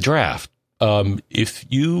do you get a draft? If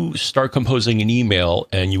you start composing an email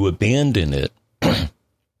and you abandon it,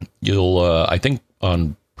 you'll, I think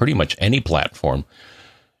on pretty much any platform,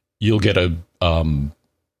 you'll get a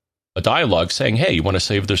dialogue saying, hey, you want to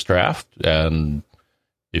save this draft? And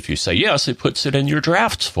if you say yes, it puts it in your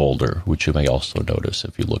drafts folder, which you may also notice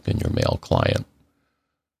if you look in your mail client.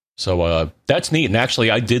 So that's neat. And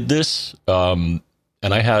actually, I did this, and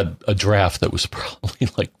I had a draft that was probably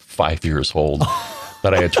like 5 years old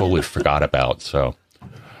that I had totally forgot about. So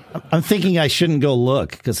I'm thinking I shouldn't go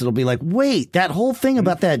look, because it'll be like, wait, that whole thing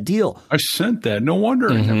about that deal. I sent that. No wonder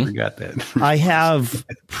I never got that. I have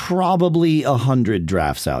probably 100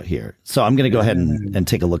 drafts out here. So I'm going to go ahead and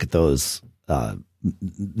take a look at those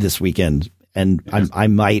this weekend. And I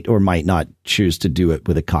might or might not choose to do it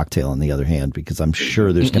with a cocktail on the other hand, because I'm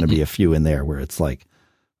sure there's going to be a few in there where it's like,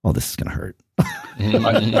 oh, this is going to hurt.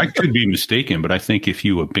 I could be mistaken, but I think if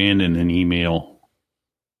you abandon an email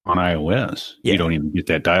on iOS, you don't even get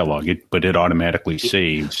that dialogue, but it automatically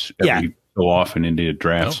saves every so often into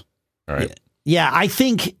drafts. Oh. All right. Yeah, I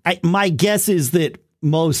think my guess is that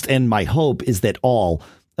most, and my hope is that all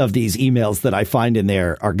of these emails that I find in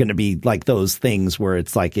there are going to be like those things where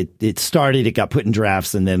it's like it started, it got put in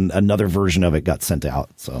drafts, and then another version of it got sent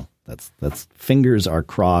out. So that's fingers are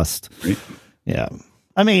crossed. Right. Yeah.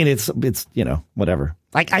 I mean, it's whatever.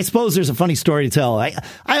 Like, I suppose there's a funny story to tell. I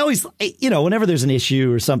always, whenever there's an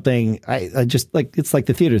issue or something, I just like, it's like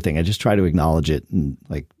the theater thing. I just try to acknowledge it. And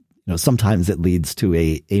like, sometimes it leads to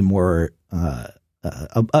a more, a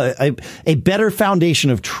better foundation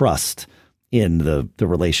of trust in the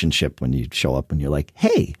relationship when you show up and you're like,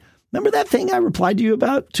 hey, remember that thing I replied to you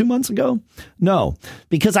about 2 months ago? No,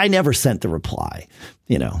 because I never sent the reply.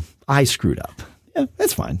 I screwed up. Yeah,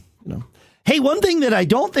 that's fine. Hey, one thing that I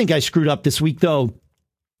don't think I screwed up this week, though,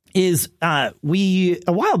 is a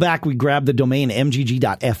while back we grabbed the domain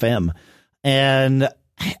mgg.fm, and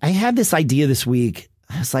I had this idea this week.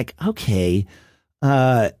 I was like, okay,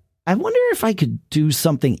 I wonder if I could do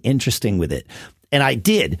something interesting with it. And I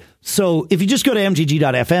did. So if you just go to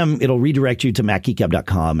mgg.fm, it'll redirect you to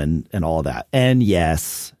macgeekgab.com and all that. And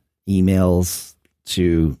yes, emails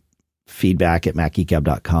to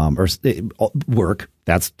feedback@macgeekgab.com or work.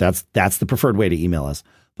 That's the preferred way to email us.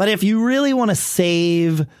 But if you really want to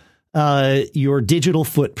save your digital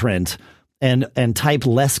footprint and type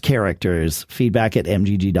less characters,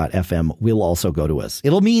 feedback@mgg.fm will also go to us.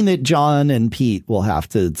 It'll mean that John and Pete will have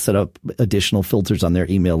to set up additional filters on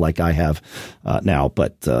their email like I have now.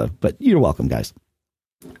 But you're welcome, guys.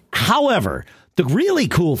 However, the really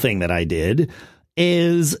cool thing that I did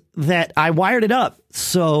is that I wired it up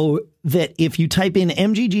so that if you type in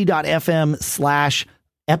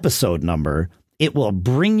mgg.fm/episode number, it will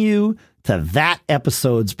bring you to that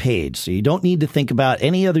episode's page. So you don't need to think about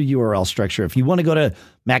any other URL structure. If you want to go to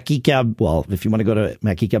MacGeekGab, if you want to go to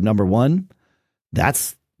MacGeekGab number 1,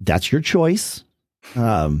 that's your choice.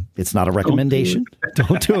 It's not a recommendation.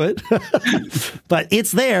 Don't do it. But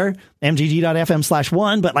it's there,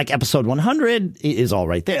 mgg.fm/1. But like episode 100 is all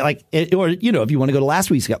right there. Like, or, you know, if you want to go to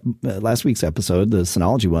last week's episode, the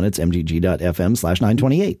Synology one, it's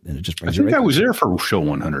mgg.fm/928. And it just brings you right. I think I was there for show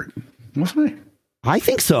 100. Wasn't I? I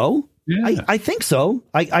think so. Yeah. I think so.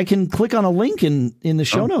 I can click on a link in the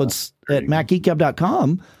show notes at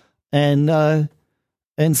macgeekgab.com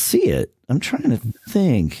and see it. I'm trying to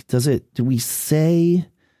think. Do we say?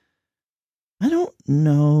 I don't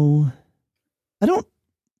know. Not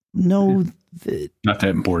that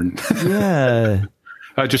important. Yeah.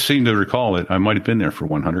 I just seem to recall it. I might have been there for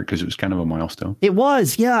 100 because it was kind of a milestone. It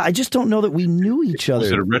was, yeah. I just don't know that we knew each other.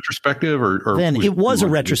 Was it a retrospective or then it was a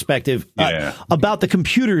retrospective about the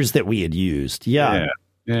computers that we had used. Yeah.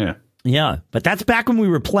 But that's back when we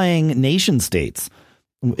were playing Nation States.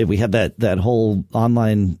 We had that whole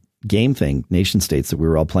online game thing, Nation States, that we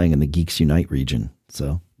were all playing in the Geeks Unite region.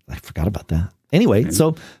 So I forgot about that. Anyway, so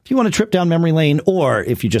if you want to trip down memory lane, or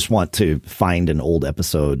if you just want to find an old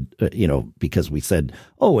episode, because we said,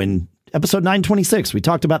 in episode 926, we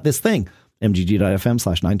talked about this thing,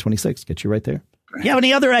 mgg.fm/926, get you right there. If you have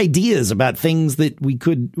any other ideas about things that we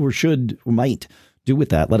could or should or might do with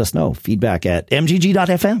that, let us know. Feedback at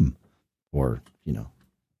mgg.fm or,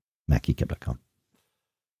 macgeekgab.com.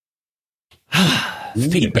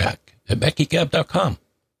 Feedback at macgeekgab.com.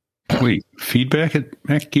 Wait, feedback at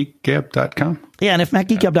macgeekgab.com? Yeah, and if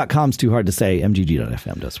macgeekgab.com is too hard to say,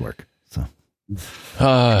 mgg.fm does work. So, you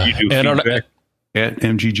do feedback at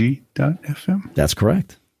mgg.fm? That's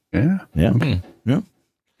correct. Yeah. Okay. Yeah. All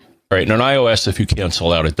right. And on iOS, if you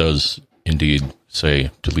cancel out, it does indeed say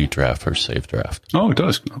delete draft or save draft. Oh, it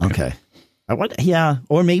does. Okay.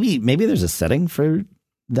 Or maybe there's a setting for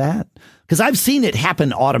that, because I've seen it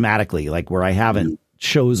happen automatically, like where I haven't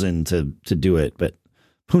chosen to do it, but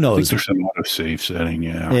who knows? I think there's some auto save setting.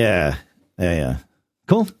 Yeah.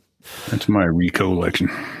 Cool. That's my recollection.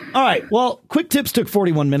 All right. Well, quick tips took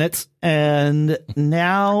 41 minutes, and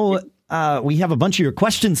now we have a bunch of your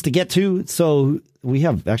questions to get to. So we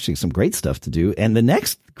have actually some great stuff to do. And the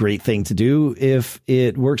next great thing to do, if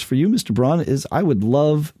it works for you, Mr. Braun, is I would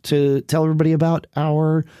love to tell everybody about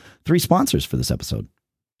our 3 sponsors for this episode.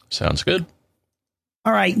 Sounds good.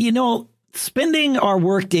 All right. Spending our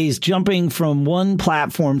work days jumping from one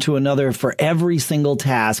platform to another for every single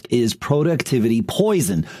task is productivity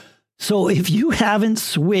poison. So if you haven't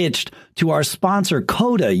switched to our sponsor,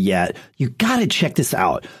 Coda, yet, you got to check this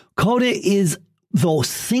out. Coda is the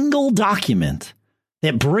single document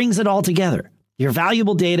that brings it all together. Your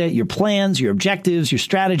valuable data, your plans, your objectives, your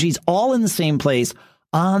strategies, all in the same place,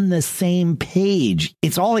 on the same page.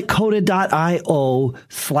 It's all at coda.io/MGG.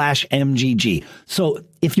 So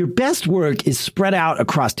if your best work is spread out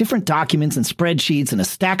across different documents and spreadsheets and a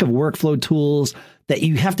stack of workflow tools that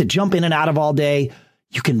you have to jump in and out of all day,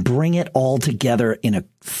 you can bring it all together in a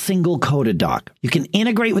single Coda doc. You can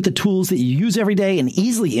integrate with the tools that you use every day and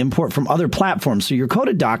easily import from other platforms, so your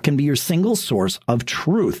Coda doc can be your single source of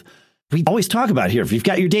truth. We always talk about here, if you've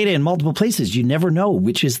got your data in multiple places, you never know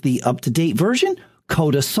which is the up-to-date version.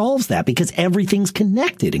 Coda solves that because everything's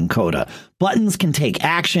connected in Coda. Buttons can take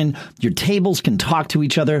action. Your tables can talk to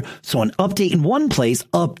each other. So an update in one place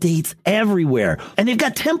updates everywhere. And they've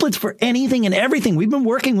got templates for anything and everything. We've been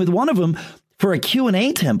working with one of them for a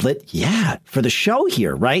Q&A template. Yeah, for the show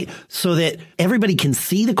here, right? So that everybody can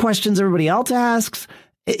see the questions everybody else asks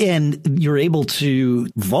and you're able to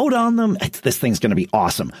vote on them. This thing's going to be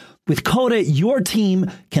awesome. With Coda, your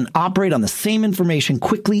team can operate on the same information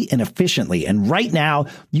quickly and efficiently. And right now,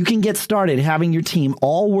 you can get started having your team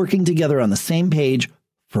all working together on the same page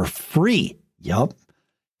for free. Yup.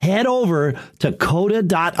 Head over to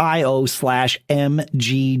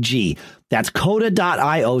coda.io/MGG. That's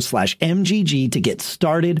coda.io/MGG to get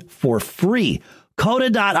started for free.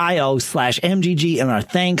 Coda.io/MGG. And our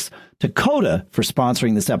thanks to Coda for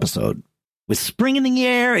sponsoring this episode. With spring in the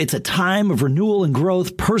air, it's a time of renewal and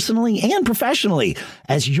growth personally and professionally.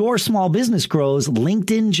 As your small business grows,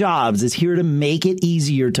 LinkedIn Jobs is here to make it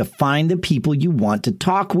easier to find the people you want to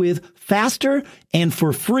talk with faster and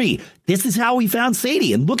for free. This is how we found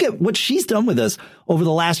Sadie, and look at what she's done with us over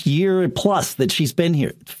the last year plus that she's been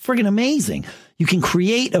here. It's friggin' amazing. You can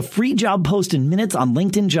create a free job post in minutes on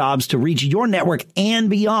LinkedIn Jobs to reach your network and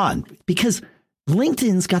beyond, because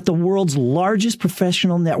LinkedIn's got the world's largest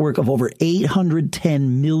professional network of over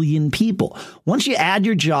 810 million people. Once you add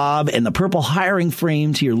your job and the purple hiring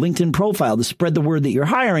frame to your LinkedIn profile to spread the word that you're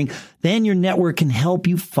hiring, then your network can help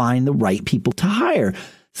you find the right people to hire.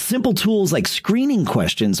 Simple tools like screening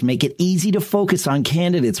questions make it easy to focus on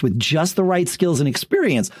candidates with just the right skills and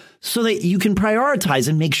experience so that you can prioritize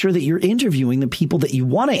and make sure that you're interviewing the people that you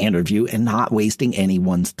want to interview and not wasting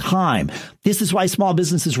anyone's time. This is why small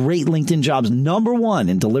businesses rate LinkedIn Jobs #1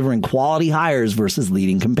 in delivering quality hires versus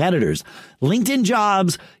leading competitors. LinkedIn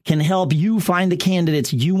Jobs can help you find the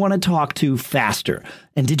candidates you want to talk to faster.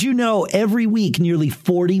 And did you know every week nearly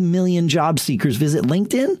 40 million job seekers visit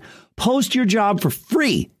LinkedIn? Post your job for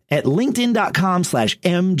free at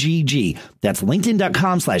linkedin.com/MGG. That's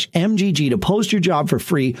linkedin.com/MGG to post your job for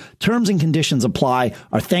free. Terms and conditions apply.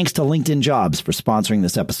 Our thanks to LinkedIn Jobs for sponsoring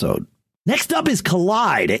this episode. Next up is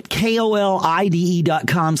Kolide at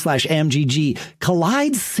KOLIDE.com/MGG.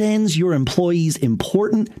 Kolide sends your employees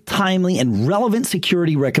important, timely, and relevant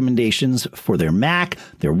security recommendations for their Mac,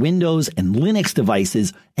 their Windows, and Linux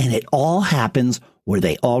devices, and it all happens where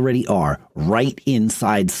they already are, right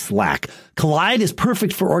inside Slack. Kolide is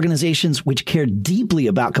perfect for organizations which care deeply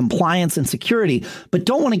about compliance and security, but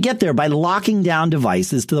don't want to get there by locking down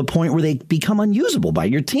devices to the point where they become unusable by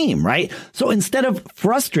your team, right? So instead of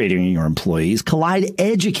frustrating your employees, Kolide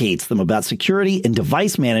educates them about security and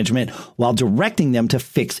device management while directing them to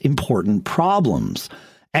fix important problems.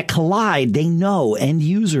 At Kolide, they know end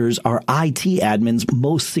users are IT admins'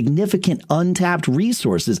 most significant untapped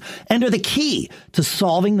resources and are the key to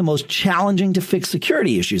solving the most challenging to fix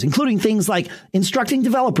security issues, including things like instructing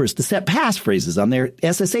developers to set passphrases on their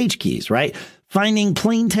SSH keys, right? Finding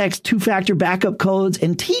plain text two-factor backup codes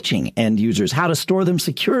and teaching end users how to store them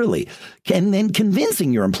securely, and then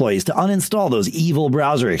convincing your employees to uninstall those evil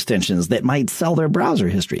browser extensions that might sell their browser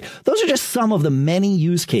history. Those are just some of the many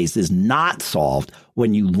use cases not solved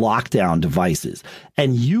when you lock down devices.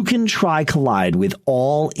 And you can try Kolide with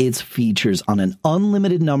all its features on an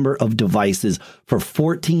unlimited number of devices for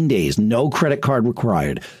 14 days, no credit card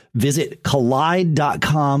required. Visit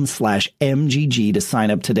kolide.com/MGG to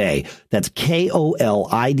sign up today. That's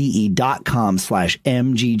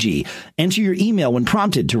KOLIDE.com/MGG. Enter your email when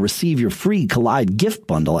prompted to receive your free Kolide gift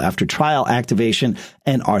bundle after trial activation.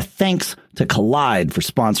 And our thanks to Kolide for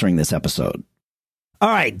sponsoring this episode. All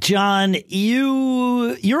right, John,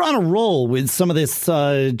 you're on a roll with some of this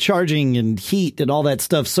charging and heat and all that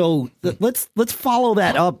stuff. So let's follow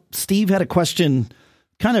that up. Steve had a question,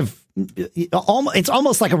 kind of. It's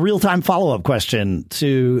almost like a real-time follow-up question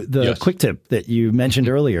to the quick tip that you mentioned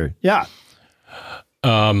earlier. Yeah.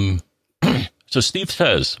 So Steve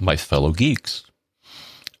says, my fellow geeks,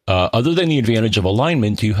 other than the advantage of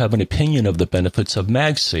alignment, do you have an opinion of the benefits of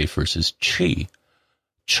MagSafe versus Qi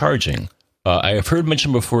charging? I have heard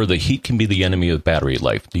mentioned before that heat can be the enemy of battery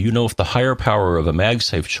life. Do you know if the higher power of a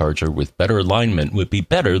MagSafe charger with better alignment would be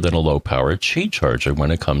better than a low-power Qi charger when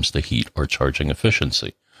it comes to heat or charging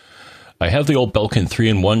efficiency? I have the old Belkin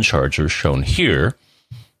 3-in-1 charger shown here,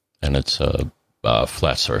 and it's a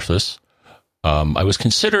flat surface. I was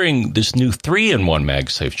considering this new 3-in-1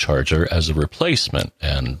 MagSafe charger as a replacement,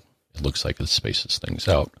 and it looks like it spaces things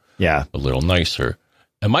out a little nicer.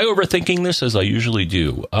 Am I overthinking this, as I usually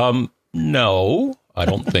do? No, I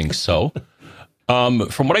don't think so.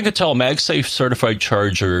 From what I could tell, a MagSafe certified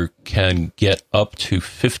charger can get up to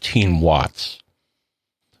 15 watts.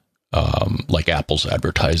 Like Apple's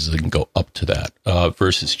advertises, can go up to that,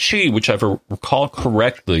 versus Qi, which I recall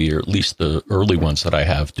correctly, or at least the early ones that I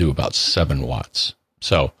have, do about 7 watts.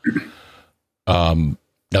 So, now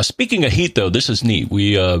speaking of heat, though, this is neat.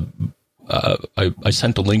 I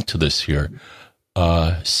sent a link to this here.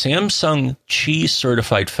 Samsung Qi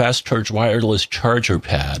certified fast charge wireless charger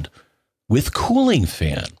pad with cooling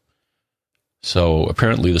fan. So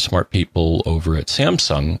apparently the smart people over at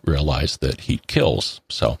Samsung realized that heat kills.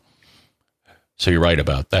 So you're right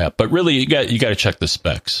about that. But really, you got to check the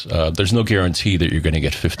specs. There's no guarantee that you're going to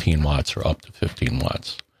get 15 watts or up to 15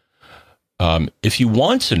 watts. If you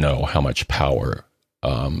want to know how much power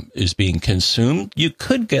is being consumed, you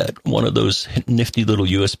could get one of those nifty little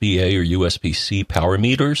USB-A or USB-C power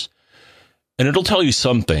meters, and it'll tell you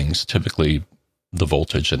some things, typically the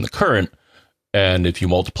voltage and the current, and if you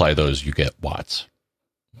multiply those, you get watts.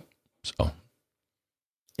 So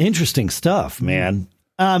interesting stuff, man.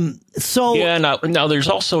 So now there's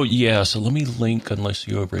also so let me link, unless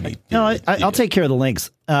you already did. No, I'll take care of the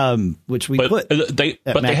links, which we put. They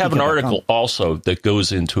have an article also that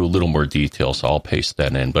goes into a little more detail, so I'll paste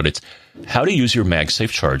that in. But it's how to use your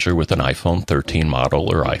MagSafe charger with an iPhone 13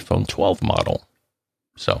 model or iPhone 12 model.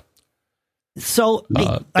 So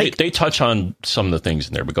they touch on some of the things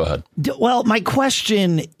in there, but go ahead. Well, my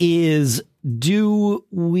question is, do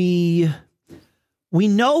we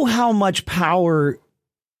know how much power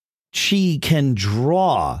Qi can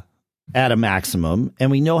draw, at a maximum,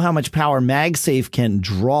 and we know how much power MagSafe can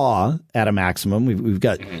draw at a maximum. We've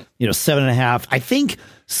got 7.5. I think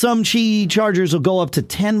some Qi chargers will go up to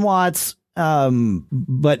 10 watts.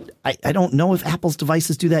 But I don't know if Apple's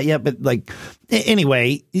devices do that yet. But like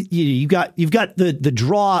anyway, you've got the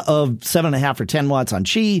draw of 7.5 or 10 watts on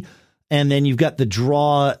Qi, and then you've got the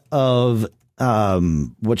draw of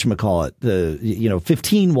whatchamacallit, the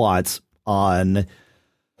 15 watts on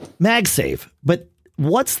MagSafe. But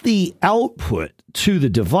what's the output to the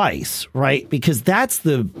device, right? Because that's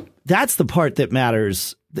the part that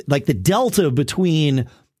matters. Like the delta between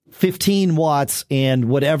 15 watts and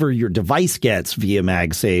whatever your device gets via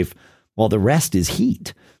MagSafe, well, the rest is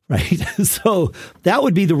heat, right? So that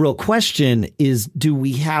would be the real question is, do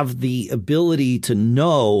we have the ability to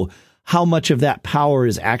know how much of that power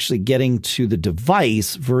is actually getting to the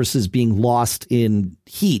device versus being lost in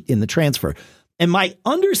heat in the transfer? And my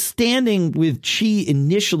understanding with Qi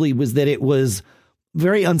initially was that it was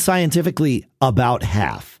very unscientifically about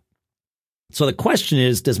half. So the question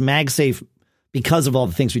is, does MagSafe, because of all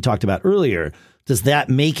the things we talked about earlier, does that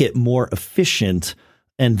make it more efficient?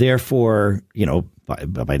 And therefore,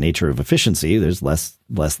 by nature of efficiency, there's less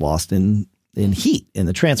lost in heat in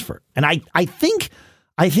the transfer. And I think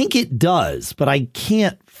it does, but I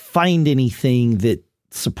can't find anything that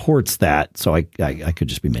supports that. So I could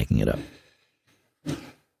just be making it up.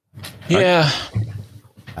 Yeah.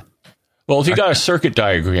 Well, if you got a circuit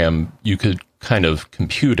diagram, you could kind of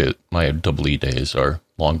compute it. My EE days are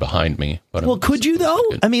long behind me. But well, could you though?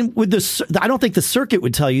 I mean, I don't think the circuit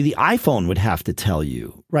would tell you. The iPhone would have to tell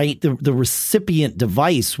you, right? The recipient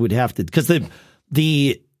device would have to, because the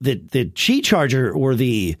Qi charger or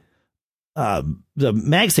the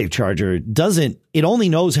MagSafe charger it only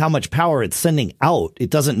knows how much power it's sending out.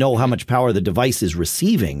 It doesn't know how much power the device is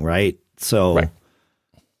receiving, right? So, right.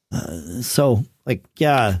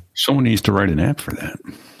 Someone needs to write an app for that.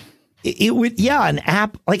 It would, an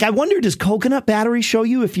app. Like, I wonder, does coconut battery show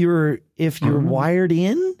you if you're wired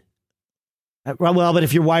in? Well, but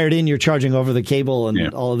if you're wired in, you're charging over the cable,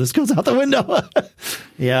 and all of this goes out the window.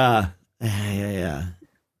 Yeah. I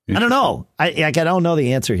don't know. I don't know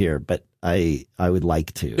the answer here, but I would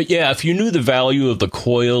like to. But yeah, if you knew the value of the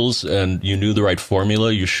coils and you knew the right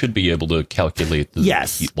formula, you should be able to calculate the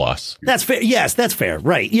heat loss. That's fair. Yes, that's fair.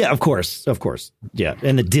 Right. Yeah, of course. Yeah.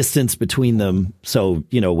 And the distance between them. So,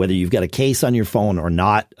 whether you've got a case on your phone or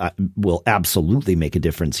not will absolutely make a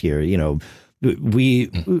difference here.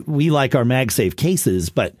 We like our MagSafe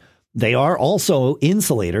cases, but they are also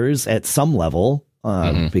insulators at some level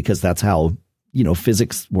because that's how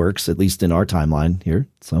physics works, at least in our timeline here.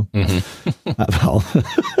 So,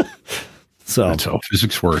 so that's how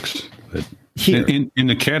physics works. In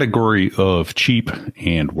the category of cheap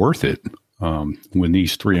and worth it, when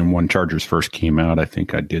these 3-in-1 chargers first came out, I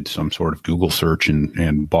think I did some sort of Google search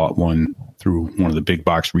and bought one through one of the big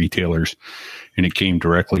box retailers, and it came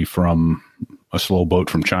directly from a slow boat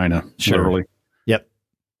from China. Sure. Literally. Yep.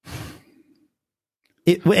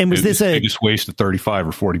 Was this a biggest waste of $35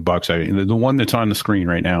 or $40? The one that's on the screen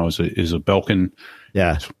right now is a Belkin.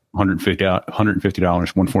 Yeah. $150,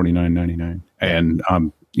 $149.99. And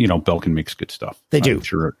Belkin makes good stuff. They do. I'm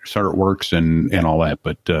sure it works and all that,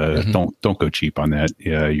 but don't go cheap on that.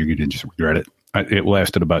 You're going to just regret it. It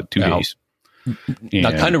lasted about 2 days.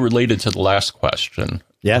 Now, kind of related to the last question.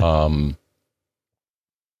 Yeah. I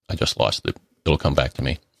just lost it. It'll come back to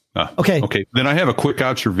me. Okay. Then I have a quick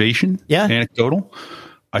observation. Yeah. Anecdotal.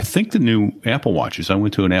 I think the new Apple Watches, I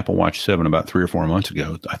went to an Apple Watch 7 about 3 or 4 months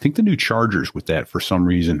ago. I think the new chargers with that, for some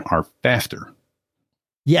reason, are faster.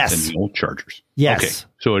 Yes. Than the old chargers. Yes. Okay.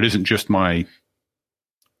 So it isn't just my.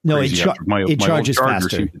 No, it charges faster.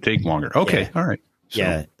 Seem to take longer. Okay. Yeah. All right. So.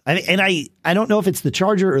 Yeah. I don't know if it's the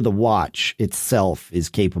charger or the watch itself is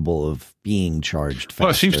capable of being charged faster.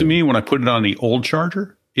 Well, it seems to me when I put it on the old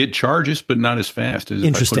charger, it charges, but not as fast as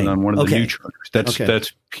if I put it on one of the new chargers.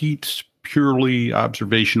 That's Pete's purely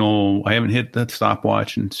observational. I haven't hit that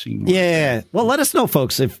stopwatch and seen. Yeah. Well, let us know,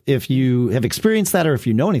 folks, if you have experienced that or if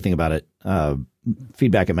you know anything about it.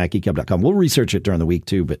 Feedback at MacGeekHub.com. We'll research it during the week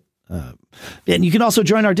too, but and you can also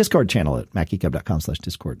join our Discord channel at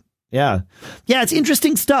MacGeekHub.com/Discord. Yeah. Yeah. It's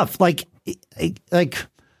interesting stuff. Like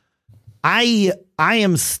I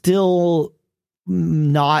am still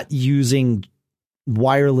not using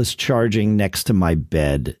wireless charging next to my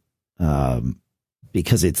bed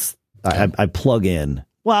because I plug in.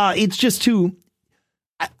 Well, it's just too.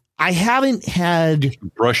 I haven't had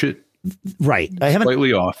brush it right. I haven't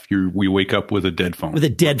slightly off. We wake up with a dead phone. With a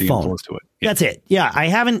dead phone. To it. Yeah. That's it. Yeah, I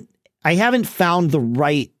haven't found the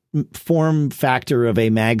right form factor of a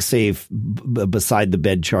MagSafe beside the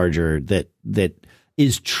bed charger that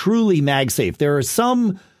is truly MagSafe. There are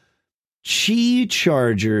some Qi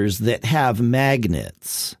chargers that have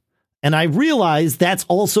magnets, and I realize that's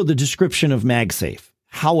also the description of MagSafe.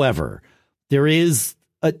 However, there is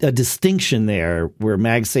a distinction there where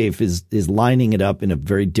MagSafe is lining it up in a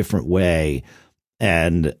very different way.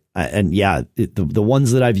 And yeah, the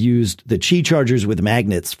ones that I've used, the Qi chargers with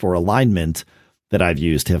magnets for alignment that I've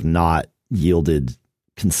used have not yielded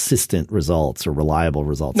consistent results or reliable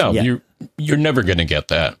results. No, you're never going to get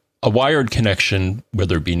that. A wired connection,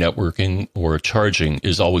 whether it be networking or charging,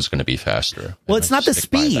 is always going to be faster. Well, it's not the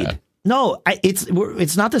speed. No,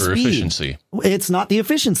 it's not the speed. Efficiency. It's not the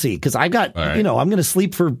efficiency, because I've got, right. I'm going to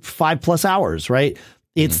sleep for 5+ hours, right?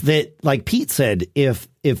 It's that, like Pete said, if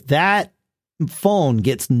that phone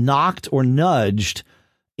gets knocked or nudged,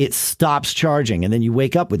 it stops charging, and then you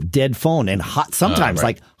wake up with dead phone and sometimes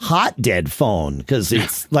right. like hot dead phone, because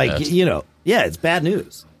it's like, it's bad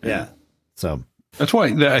news. Yeah. So that's why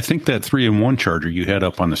I think that 3-in-1 charger you had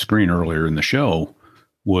up on the screen earlier in the show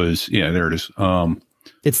was, there it is.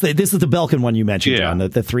 This is the Belkin one you mentioned, John, the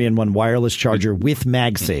 3-in-1 wireless charger with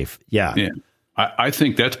MagSafe. Yeah. I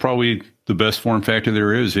think that's probably the best form factor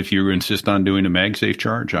there is if you insist on doing a MagSafe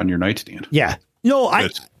charge on your nightstand. Yeah.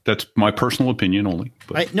 That's my personal opinion only.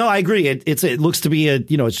 But. I agree. It looks to be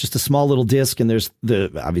it's just a small little disc, and there's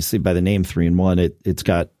obviously by the name 3-in-1, it's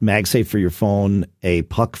got MagSafe for your phone, a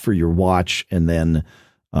puck for your watch, and then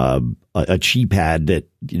a Qi pad that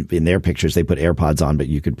in their pictures they put AirPods on, but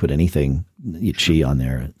you could put anything Qi on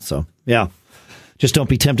there. So yeah, just don't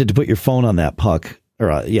be tempted to put your phone on that puck, or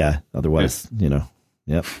otherwise,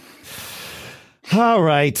 Yep. All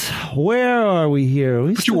right, where are we here?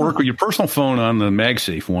 Put your personal phone on the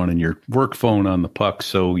MagSafe one and your work phone on the puck,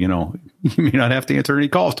 so you may not have to answer any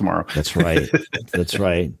calls tomorrow. That's right. That's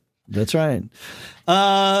right. That's right.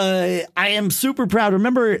 I am super proud.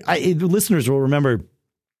 Remember, the listeners will remember,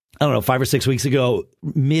 I don't know, 5 or 6 weeks ago,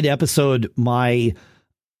 mid-episode, my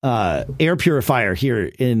air purifier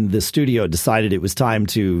here in the studio decided it was time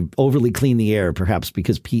to overly clean the air, perhaps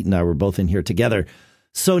because Pete and I were both in here together.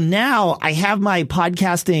 So now I have my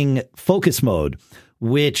podcasting focus mode,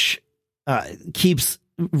 which keeps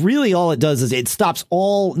really all it does is it stops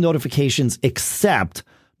all notifications except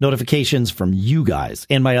notifications from you guys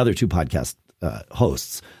and my other 2 podcast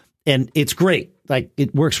hosts. And it's great. Like,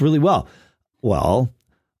 it works really well. Well,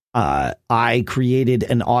 I created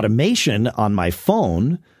an automation on my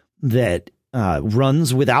phone that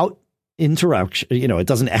runs without interruption. It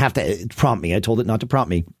doesn't have to prompt me. I told it not to prompt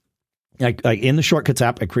me. In the Shortcuts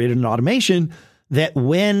app, I created an automation that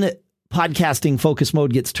when podcasting focus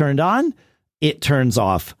mode gets turned on, it turns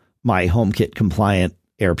off my HomeKit compliant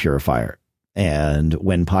air purifier. And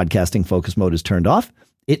when podcasting focus mode is turned off,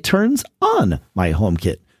 it turns on my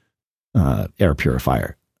HomeKit air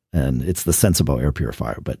purifier. And it's the Sensibo air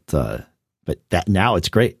purifier. But that now it's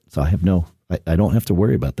great. So I don't have to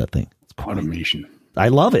worry about that thing. It's automation. I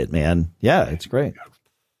love it, man. Yeah, it's great.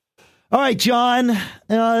 All right, John,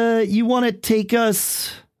 you want to take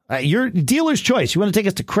us, your dealer's choice. You want to take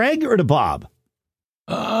us to Craig or to Bob?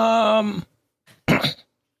 I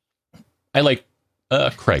like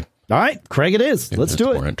Craig. All right, Craig it is. Let's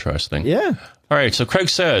do it. More interesting. Yeah. All right, so Craig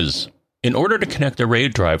says, in order to connect a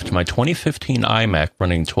RAID drive to my 2015 iMac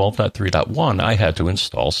running 12.3.1, I had to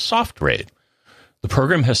install SoftRAID. The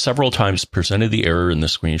program has several times presented the error in the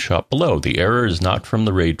screenshot below. The error is not from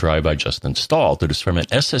the RAID drive I just installed. It is from an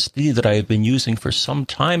SSD that I have been using for some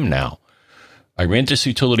time now. I ran this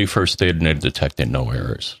utility first aid and it detected no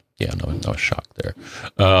errors. Yeah, no shock there.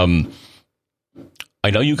 I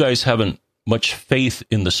know you guys haven't much faith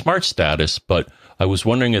in the smart status, but I was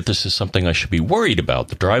wondering if this is something I should be worried about.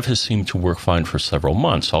 The drive has seemed to work fine for several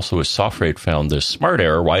months. Also, as SoftRAID found this smart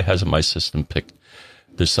error, why hasn't my system picked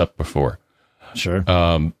this up before? Sure.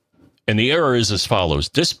 And the error is as follows.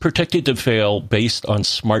 Disk predicted to fail based on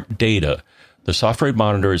smart data. The SoftRAID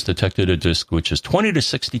monitor has detected a disk which is 20 to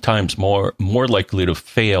 60 times more likely to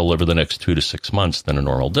fail over the next 2 to 6 months than a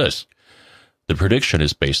normal disk. The prediction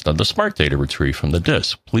is based on the smart data retrieved from the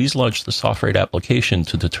disk. Please launch the SoftRAID application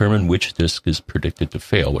to determine which disk is predicted to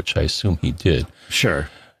fail, which I assume he did. Sure.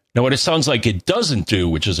 Now, what it sounds like it doesn't do,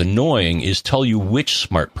 which is annoying, is tell you which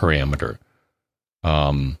smart parameter.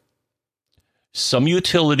 Some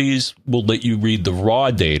utilities will let you read the raw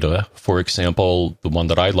data. For example, the one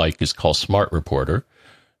that I like is called Smart Reporter.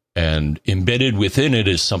 And embedded within it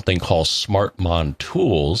is something called SmartMon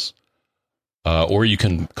Tools. Or you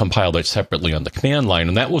can compile that separately on the command line,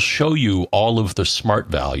 and that will show you all of the smart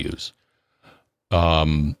values.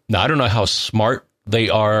 Now, I don't know how smart they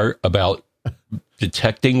are about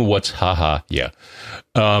detecting what's I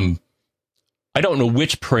don't know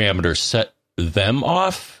which parameter set them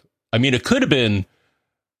off. I mean, it could have been,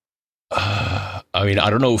 I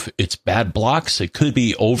don't know if it's bad blocks. It could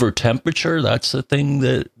be over temperature. That's the thing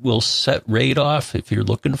that will set RAID off if you're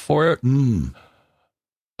looking for it.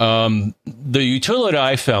 The utility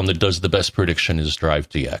I found that does the best prediction is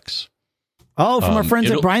DriveDX. Oh, from our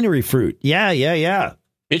friends at Binary Fruit. Yeah.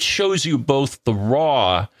 It shows you both the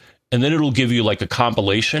raw, and then it'll give you like a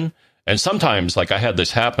compilation. And sometimes, like I had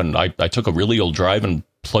this happen, I took a really old drive and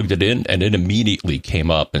plugged it in, and it immediately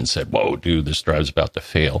came up and said, whoa, dude, this drive's about to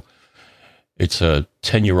fail. It's a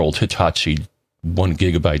 10-year-old Hitachi 1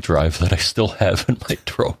 gigabyte drive that I still have in my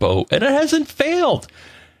Tropo, and it hasn't failed.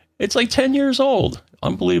 It's like 10 years old.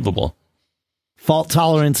 Unbelievable. Fault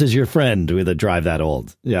tolerance is your friend with a drive that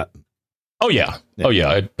old. Yeah. Oh, yeah.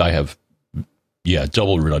 I have,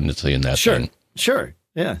 double redundancy in that thing. Sure.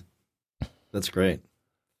 Yeah. That's great.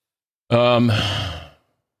 So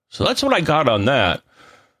that's what I got on that.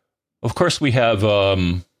 Of course, we have,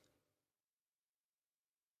 what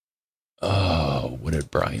did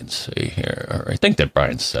Brian say here? I think that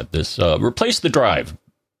Brian said this. Replace the drive.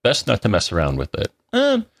 Best not to mess around with it.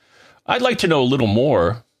 I'd like to know a little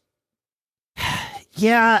more.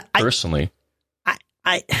 Yeah. Personally.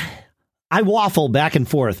 I waffle back and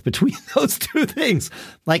forth between those two things.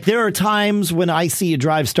 Like, there are times when I see a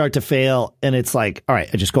drive start to fail and it's like, all right,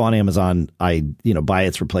 I just go on Amazon, I, buy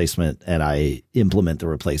its replacement and I implement the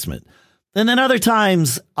replacement. And then other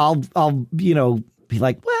times I'll, be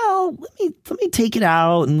like, well, let me take it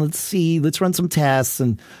out and let's run some tests.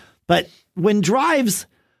 But when drives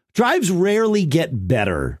rarely get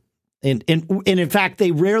better. And in fact,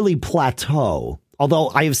 they rarely plateau. Although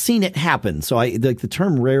I have seen it happen, so the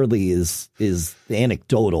term rarely is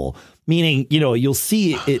anecdotal, meaning you'll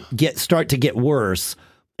see it start to get worse,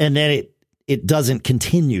 and then it doesn't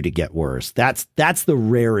continue to get worse. That's the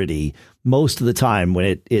rarity. Most of the time,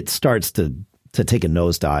 when it starts to take a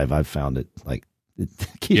nosedive, I've found it like it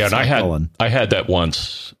keeps going. I had that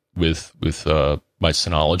once with my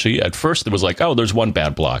Synology. At first, it was like, oh, there's one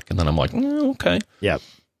bad block, and then I'm like, okay, yeah.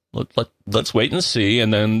 Let's wait and see.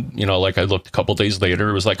 And then, like I looked a couple days later,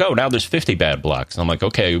 it was like, oh, now there's 50 bad blocks. And I'm like,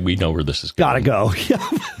 okay, we know where this is going. Gotta go.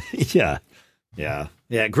 Yeah.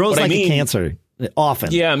 It grows like a cancer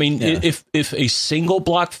often. Yeah. I mean, if a single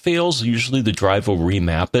block fails, usually the drive will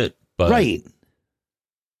remap it. But, right.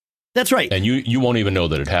 That's right. And you won't even know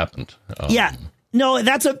that it happened. Yeah. No,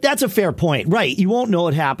 that's a fair point. Right. You won't know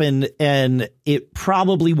it happened, and it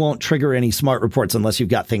probably won't trigger any smart reports unless you've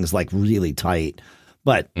got things like really tight.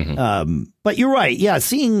 But but you're right. Yeah,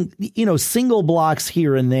 seeing single blocks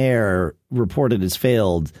here and there reported as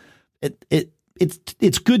failed,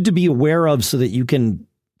 it's good to be aware of so that you can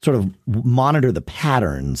sort of monitor the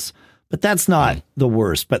patterns. But that's not the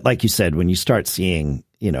worst. But like you said, when you start seeing,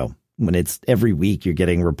 when it's every week you're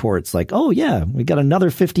getting reports like, oh yeah, we got another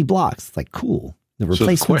 50 blocks. It's like, cool. So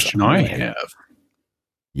the question I have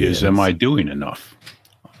is, am I doing enough?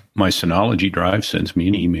 My Synology drive sends me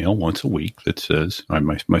an email once a week that says, my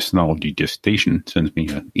Synology disk station sends me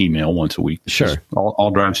an email once a week. Sure.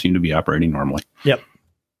 All drives seem to be operating normally. Yep.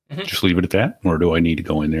 Just leave it at that? Or do I need to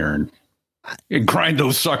go in there and grind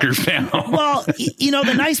those suckers down? Well,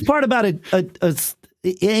 the nice part about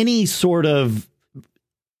any sort of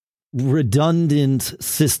redundant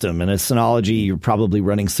system, and a Synology, you're probably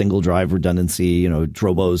running single drive redundancy,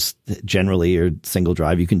 Drobos generally are single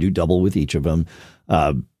drive. You can do double with each of them.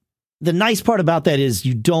 The nice part about that is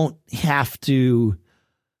you don't have to,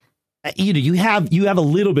 you have a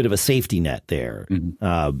little bit of a safety net there.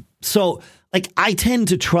 Mm-hmm. So like, I tend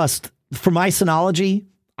to trust, for my Synology,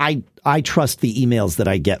 I trust the emails that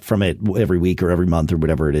I get from it every week or every month or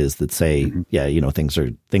whatever it is that say,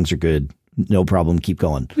 things are good. No problem. Keep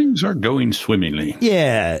going. Things are going swimmingly.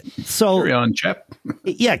 Yeah. So carry on, chap.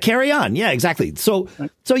 Yeah, carry on. Yeah, exactly. So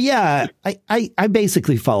yeah, I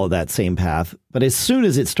basically follow that same path. But as soon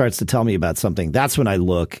as it starts to tell me about something, that's when I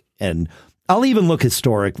look, and I'll even look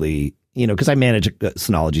historically, because I manage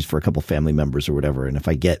Synologies for a couple family members or whatever. And if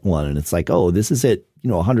I get one and it's like, oh, this is it,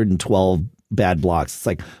 112 bad blocks. It's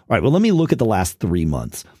like, all right, well, let me look at the last 3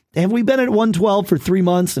 months. Have we been at 112 for 3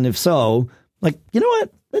 months? And if so, like, you know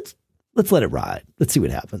what? Let's let it ride. Let's see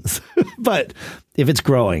what happens. But if it's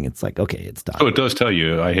growing, it's like, okay, it's done. So it does tell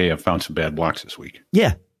you, hey, I found some bad blocks this week.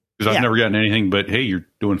 Yeah. Because I've never gotten anything but, hey, you're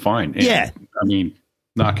doing fine. And, yeah. I mean,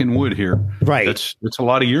 knocking wood here. Right. That's a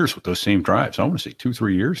lot of years with those same drives. I want to say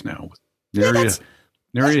 2-3 years now.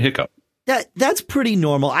 Nary a hiccup. That's pretty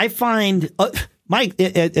normal. I find,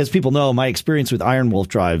 as people know, my experience with Iron Wolf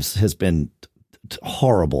drives has been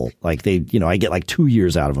horrible. Like I get like 2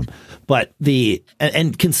 years out of them, but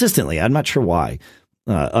and consistently, I'm not sure why.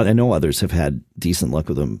 I know others have had decent luck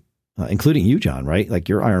with them. including you, John, right? Like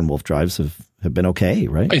your Iron Wolf drives have been okay,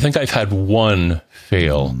 right? I think I've had one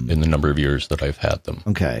fail in the number of years that I've had them.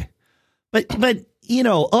 Okay. But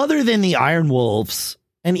other than the Iron Wolves,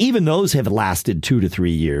 and even those have lasted 2 to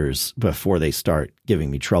 3 years before they start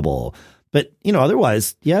giving me trouble. But,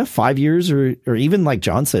 otherwise, 5 years or even like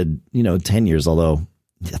John said, 10 years, although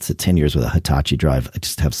that's 10 years with a Hitachi drive. I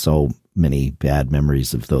just have so many bad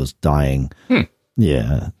memories of those dying.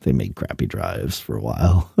 Yeah, they made crappy drives for a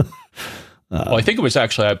while. Well, I think it was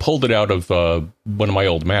actually, I pulled it out of one of my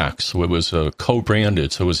old Macs. So it was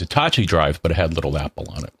co-branded. So it was a Hitachi drive, but it had little Apple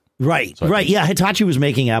on it. Right, so right. Yeah, Hitachi was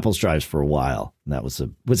making Apple's drives for a while. And that was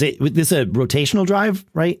this a rotational drive,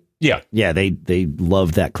 right? Yeah. Yeah, they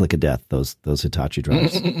loved that click of death, those Hitachi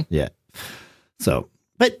drives. Yeah. So,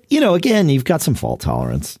 but, again, you've got some fault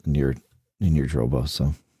tolerance in your Drobo, so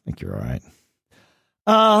I think you're all right.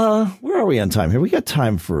 Where are we on time here? We got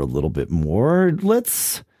time for a little bit more.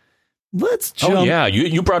 Let's jump. Oh, yeah.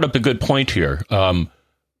 You brought up a good point here.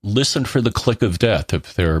 Listen for the click of death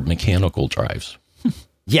if they're mechanical drives.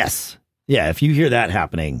 Yes. Yeah. If you hear that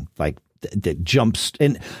happening, like that jumps,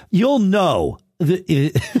 and you'll know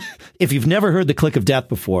if you've never heard the click of death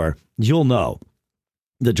before, you'll know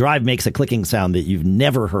the drive makes a clicking sound that you've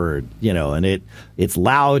never heard, and it's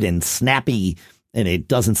loud and snappy and it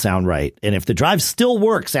doesn't sound right. And if the drive still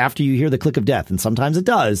works after you hear the click of death, and sometimes it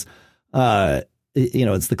does,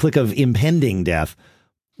 it's the click of impending death.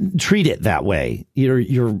 Treat it that way.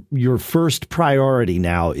 Your first priority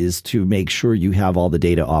now is to make sure you have all the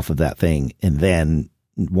data off of that thing. And then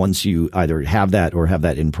once you either have that or have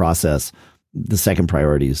that in process, the second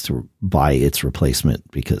priority is to buy its replacement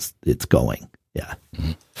because it's going. Yeah.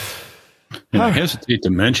 And I hesitate to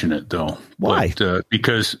mention it though. Why? But,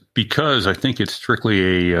 because I think it's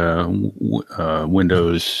strictly a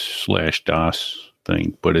Windows/DOS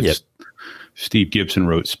thing, but it's Steve Gibson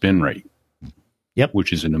wrote SpinRite. Yep.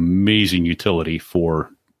 Which is an amazing utility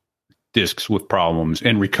for disks with problems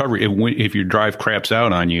and recovery. If your drive craps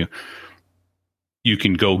out on you, you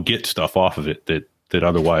can go get stuff off of it that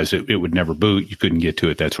otherwise it would never boot. You couldn't get to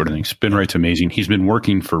it, that sort of thing. SpinRite's amazing. He's been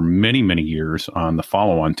working for many, many years on the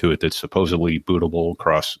follow-on to it that's supposedly bootable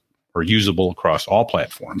across or usable across all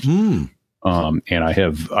platforms. And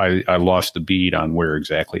I lost the bead on where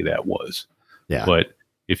exactly that was. Yeah. But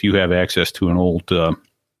if you have access to an old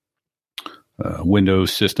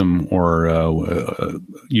Windows system or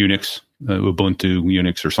Unix, Ubuntu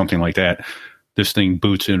Unix or something like that, this thing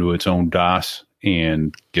boots into its own DOS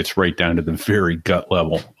and gets right down to the very gut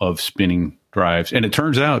level of spinning drives. And it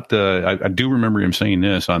turns out, I do remember him saying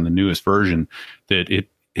this on the newest version, that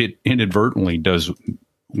it inadvertently does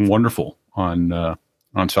wonderful on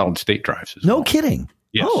solid state drives. No kidding.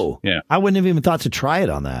 Yes. Oh, yeah. I wouldn't have even thought to try it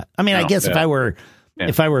on that. I mean, I guess if I were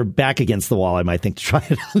back against the wall, I might think to try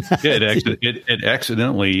it on that. Yeah, it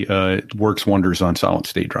accidentally works wonders on solid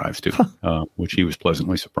state drives too, which he was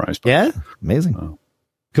pleasantly surprised by. Yeah, amazing.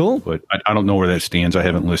 Cool. But I don't know where that stands. I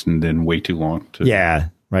haven't listened in way too long to to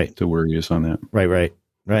where he is on that. Right.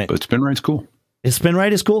 But SpinRite's cool.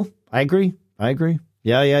 SpinRite is cool. I agree.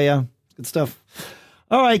 Yeah. Good stuff.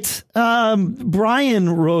 All right. Brian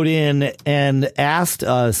wrote in and asked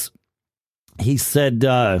us, he said,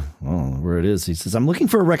 where it is, he says, I'm looking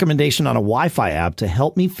for a recommendation on a Wi-Fi app to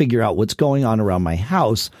help me figure out what's going on around my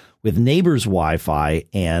house with neighbors' Wi-Fi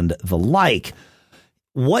and the like.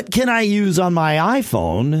 What can I use on my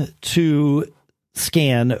iPhone to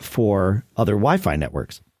scan for other Wi-Fi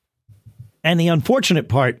networks? And the unfortunate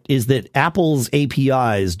part is that Apple's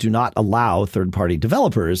APIs do not allow third-party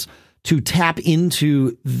developers to tap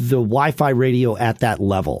into the Wi-Fi radio at that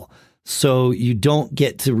level. So they don't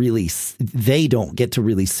get to really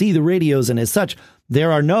see the radios. And as such,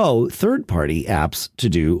 there are no third-party apps to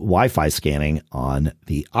do Wi-Fi scanning on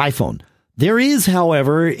the iPhone. There is,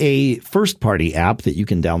 however, a first-party app that you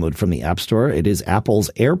can download from the App Store. It is Apple's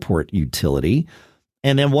Airport utility.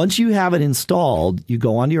 And then once you have it installed, you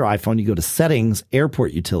go onto your iPhone, you go to Settings,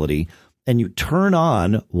 Airport utility, and you turn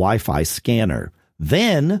on Wi-Fi scanner.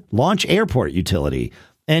 Then launch Airport utility,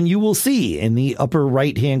 and you will see in the upper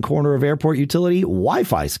right-hand corner of Airport utility,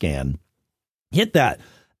 Wi-Fi scan. Hit that,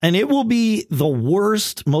 and it will be the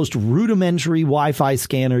worst, most rudimentary Wi-Fi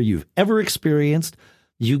scanner you've ever experienced.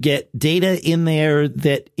 You get data in there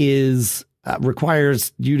that is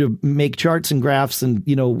requires you to make charts and graphs and,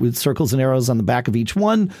 with circles and arrows on the back of each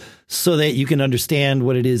one so that you can understand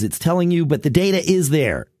what it is it's telling you. But the data is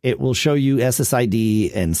there. It will show you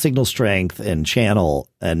SSID and signal strength and channel.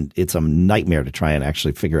 And it's a nightmare to try and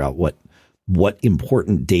actually figure out what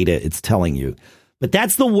important data it's telling you. But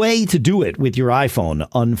that's the way to do it with your iPhone,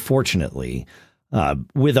 unfortunately.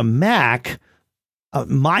 With a Mac,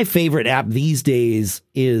 My favorite app these days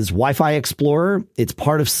is Wi-Fi Explorer. It's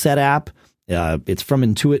part of SetApp. It's from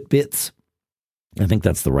Intuit Bits. I think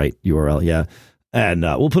that's the right URL. Yeah. And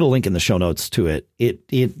we'll put a link in the show notes to it.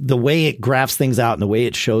 The way it graphs things out and the way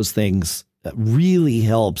it shows things really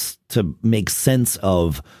helps to make sense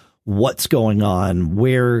of what's going on,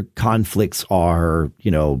 where conflicts are,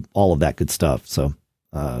 all of that good stuff. So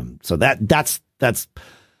that's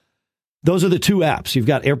those are the two apps. You've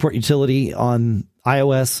got Airport Utility on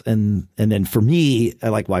iOS, and then for me, I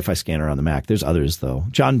like Wi-Fi Scanner on the Mac. There's others though.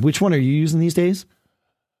 John, which one are you using these days?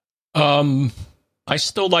 I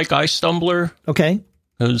still like iStumbler. Okay.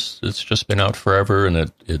 Because it's just been out forever and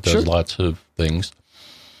it does lots of things.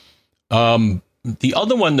 The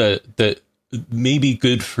other one that may be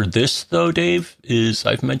good for this though, Dave, is,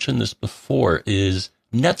 I've mentioned this before, is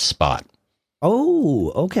NetSpot.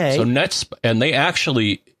 Oh, okay. So and they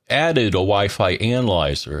actually added a Wi-Fi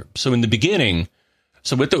analyzer. So in the beginning,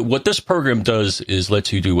 what this program does is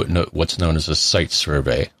lets you do what's known as a site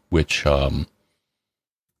survey, which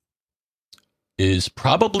is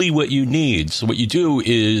probably what you need. So what you do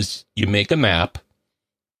is you make a map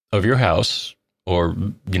of your house, or,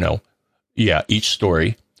 each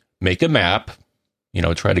story, make a map,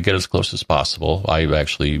 try to get as close as possible. I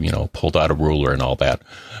actually, pulled out a ruler and all that.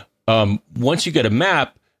 Once you get a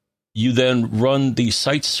map, you then run the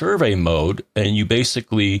site survey mode, and you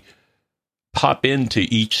basically pop into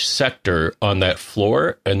each sector on that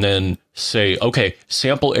floor and then say, okay,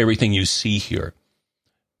 sample everything you see here.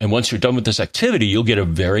 And once you're done with this activity, you'll get a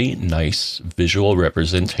very nice visual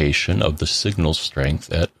representation of the signal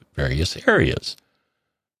strength at various areas.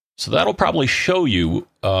 So that'll probably show you,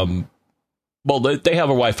 they have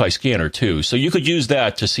a Wi-Fi scanner too. So you could use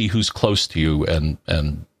that to see who's close to you and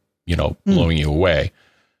blowing you away,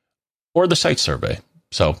 or the site survey.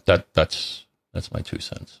 So that's my 2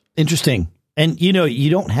 cents. Interesting. And, you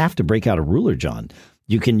don't have to break out a ruler, John.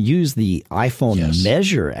 You can use the iPhone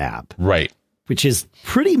Measure app. Right. Which is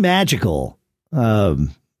pretty magical.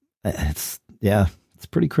 It's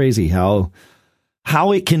pretty crazy how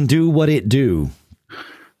it can do what it do.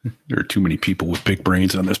 There are too many people with big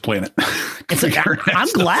brains on this planet. I'm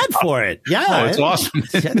glad for it. Yeah, it's awesome.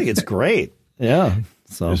 I think it's great. Yeah,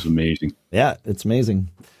 so it's amazing. Yeah, it's amazing.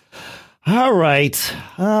 All right,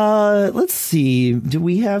 let's see. Do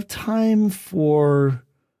we have time for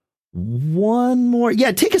one more?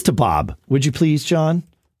 Yeah, take us to Bob, would you please, John?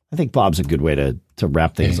 I think Bob's a good way to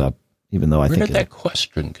wrap things up, even though Where did that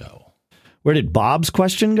question go? Where did Bob's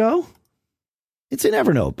question go? It's in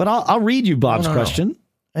Evernote, but I'll read you Bob's question,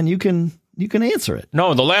 and you can answer it.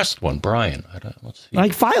 No, the last one, Brian. Let's see. I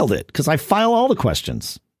filed it because I file all the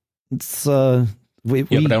questions. It's but I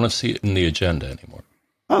don't see it in the agenda anymore.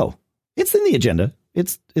 Oh, it's in the agenda.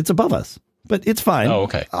 It's above us, but it's fine. Oh,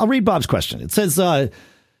 okay. I'll read Bob's question. It says,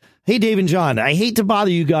 "Hey, Dave and John, I hate to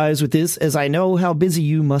bother you guys with this, as I know how busy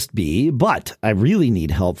you must be, but I really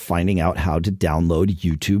need help finding out how to download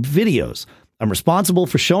YouTube videos. I'm responsible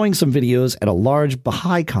for showing some videos at a large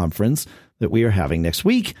Baha'i conference that we are having next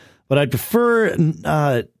week, but I'd prefer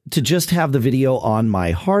to just have the video on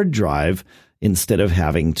my hard drive instead of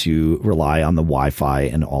having to rely on the Wi-Fi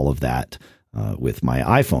and all of that with my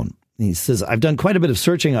iPhone." He says, "I've done quite a bit of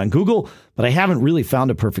searching on Google, but I haven't really found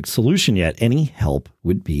a perfect solution yet. Any help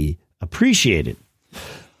would be appreciated."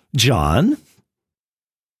 John?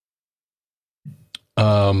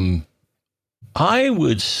 I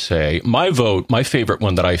would say my favorite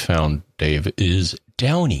one that I found, Dave, is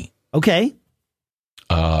Downy. Okay.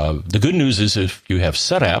 The good news is if you have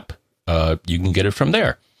SetApp, you can get it from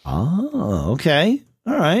there. Oh, okay.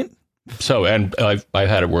 All right. So, and I've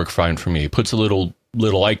had it work fine for me. It puts a little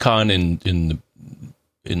icon in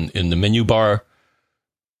the menu bar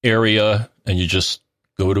area, and you just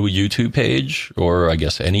go to a YouTube page, or I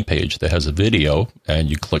guess any page that has a video, and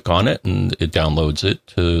you click on it, and it downloads it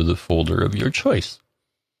to the folder of your choice.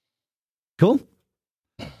 Cool.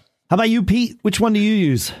 How about you, Pete? Which one do you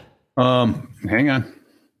use? Hang on.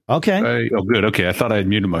 Okay. Good. Okay. I thought I had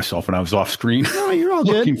muted myself and I was off screen. No, you're all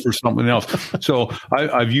looking good. for something else. So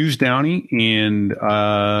I've used Downy, and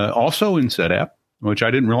also in SetApp, which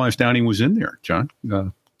I didn't realize Downy was in there, John.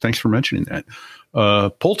 Thanks for mentioning that.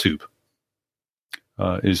 PullTube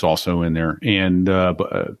is also in there, and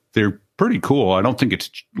they're pretty cool. I don't think it's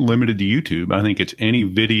limited to YouTube. I think it's any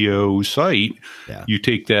video site. Yeah. You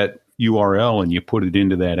take that URL and you put it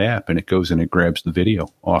into that app, and it goes and it grabs the video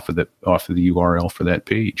off of the URL for that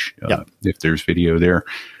page. If there's video there,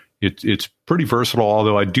 it's pretty versatile.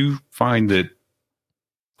 Although I do find that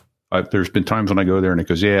There's been times when I go there and it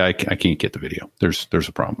goes, yeah, I can't get the video. There's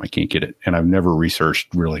a problem. I can't get it. And I've never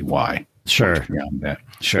researched really why. Sure. That.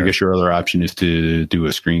 Sure. I guess your other option is to do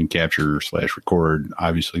a screen capture / record.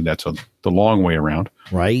 Obviously, that's the long way around.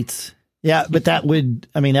 Right. Yeah, but that would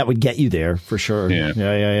get you there for sure.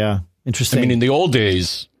 Yeah. Interesting. I mean, in the old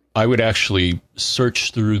days, I would actually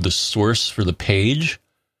search through the source for the page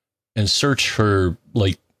and search for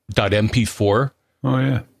like .mp4. Oh,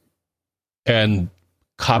 yeah. And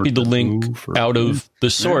copy the link out of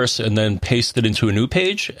the source and then paste it into a new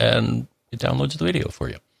page, and it downloads the video for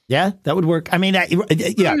you. Yeah, that would work. I mean,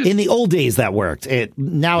 in the old days that worked.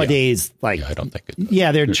 Nowadays, I don't think it does.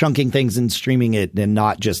 Yeah, they're chunking things and streaming it and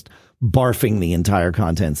not just barfing the entire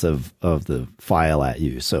contents of the file at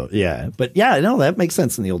you. So, yeah. But, yeah, no, that makes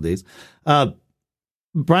sense in the old days.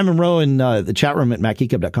 Brian Monroe in the chat room at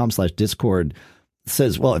macgeekgab.com/Discord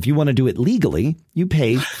says, well, if you want to do it legally, you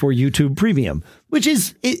pay for YouTube Premium, which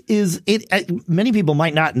is many people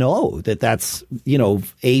might not know that's,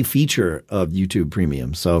 a feature of YouTube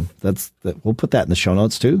Premium. So we'll put that in the show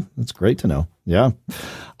notes too. That's great to know. Yeah.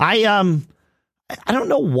 I don't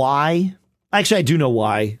know why. Actually, I do know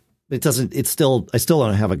why. I still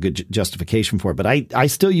don't have a good justification for it, but I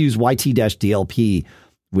still use YT-DLP,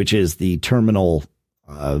 which is the terminal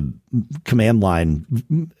command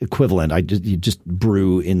line equivalent. You just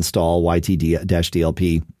brew install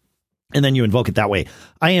YT-DLP and then you invoke it that way.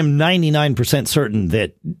 I am 99% certain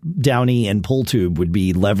that Downey and PullTube would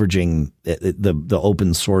be leveraging the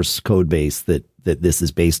open source code base that this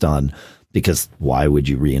is based on, because why would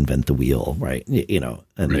you reinvent the wheel, right?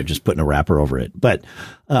 They're just putting a wrapper over it. But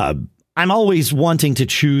I'm always wanting to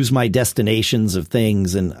choose my destinations of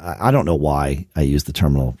things, and I don't know why I use the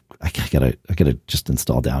terminal. I gotta just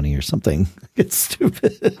install Downey or something. It's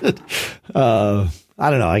stupid. I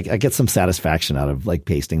don't know. I get some satisfaction out of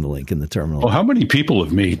pasting the link in the terminal. Well, how many people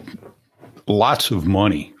have made lots of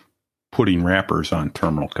money putting wrappers on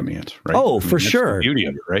terminal commands, right? Oh, for sure. The beauty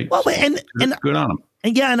of it, right? Well, and good on them.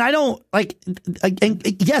 And yeah, and I don't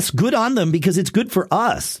yes, good on them, because it's good for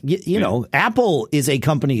us. You know, Apple is a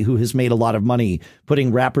company who has made a lot of money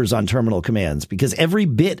putting wrappers on terminal commands, because every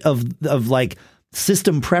bit of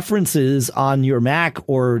system preferences on your Mac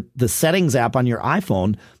or the settings app on your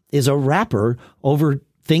iPhone is a wrapper over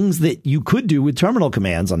things that you could do with terminal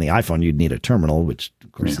commands. On the iPhone, you'd need a terminal, which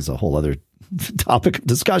of course is a whole other topic of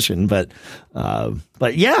discussion. But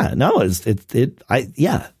yeah, no, it's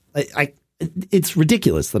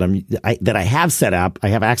ridiculous that I have set up. I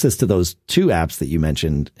have access to those two apps that you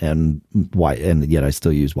mentioned, and yet I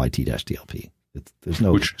still use YT-DLP. There's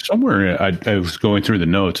no, which somewhere I was going through the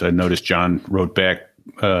notes. I noticed John wrote back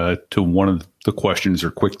to one of the questions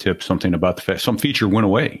or quick tips, something about the fact some feature went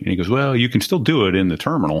away, and he goes, "Well, you can still do it in the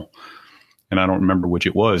terminal." And I don't remember which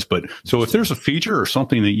it was, but so if there's a feature or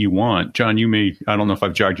something that you want, John, I don't know if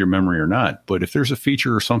I've jogged your memory or not, but if there's a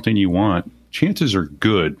feature or something you want, chances are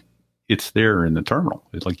good it's there in the terminal.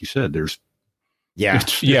 It's like you said, it's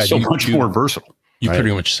so much more versatile. You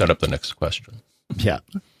pretty much set up the next question. Yeah.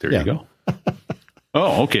 There you go.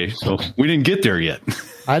 Oh, okay. So we didn't get there yet.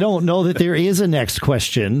 I don't know that there is a next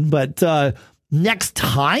question, but next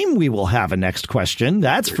time we will have a next question.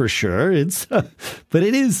 That's for sure. But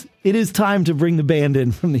it is time to bring the band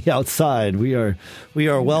in from the outside. We are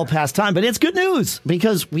well past time, but it's good news,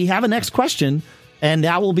 because we have a next question. And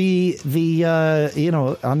that will be the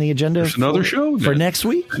on the agenda. There's another show for next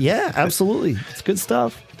week. Yeah, absolutely. It's good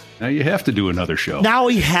stuff. Now you have to do another show. Now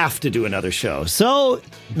we have to do another show. So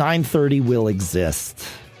 9:30 will exist.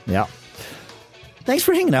 Yeah. Thanks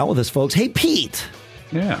for hanging out with us, folks. Hey, Pete.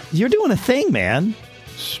 Yeah. You're doing a thing, man.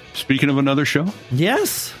 Speaking of another show.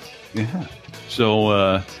 Yes. Yeah.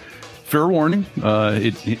 So fair warning.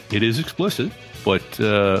 It is explicit. But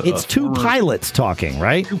it's two pilots talking,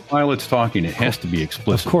 right? Two pilots talking. It has to be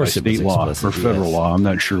explicit. Of course, by state law or federal law. I'm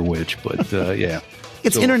not sure which, but yeah.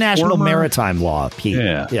 It's international maritime law, Pete.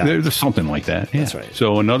 Yeah, there's something like that. Yeah. That's right.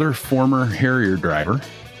 So another former Harrier driver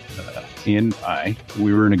and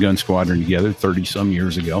we were in a gun squadron together 30-some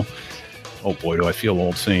years ago. Oh, boy, do I feel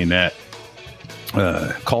old saying that.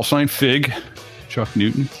 Call sign Fig, Chuck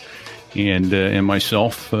Newton, and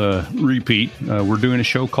myself, Repeat. We're doing a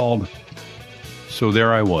show called So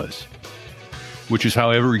There I Was, which is how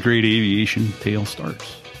every great aviation tale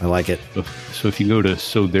starts. I like it. So if you go to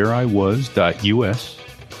sothereiwas.us,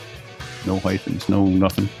 no hyphens, no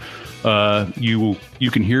nothing, you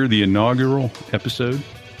can hear the inaugural episode,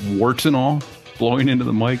 warts and all, blowing into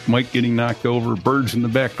the mic getting knocked over, birds in the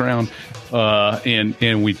background,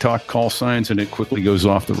 and we talk call signs, and it quickly goes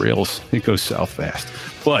off the rails. It goes south fast.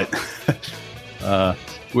 But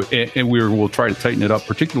and we'll try to tighten it up,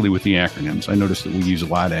 particularly with the acronyms. I noticed that we use a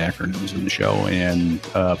lot of acronyms in the show, and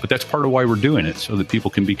but that's part of why we're doing it, so that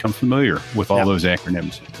people can become familiar with all those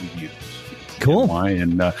acronyms that we use. Cool.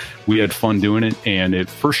 And we had fun doing it. And at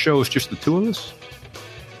first show, it's just the two of us.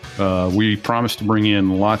 We promised to bring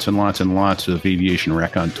in lots and lots and lots of aviation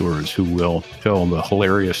raconteurs who will tell the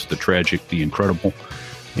hilarious, the tragic, the incredible.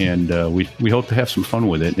 And we hope to have some fun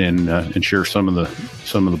with it and share some of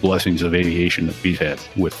the blessings of aviation that we've had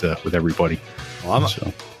with everybody. Well,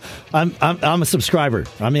 I'm a subscriber.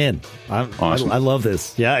 I'm in. Awesome. I love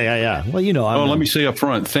this. Yeah. Well, let me say up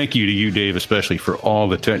front, thank you to you, Dave, especially for all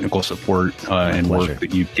the technical support and work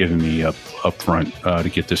that you've given me up front to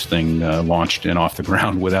get this thing launched and off the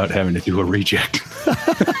ground without having to do a reject.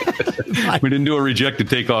 We didn't do a reject to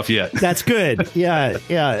take off yet. That's good. Yeah.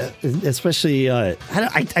 Especially, I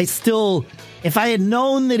still, if I had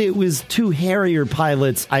known that it was two Harrier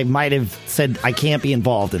pilots, I might have said I can't be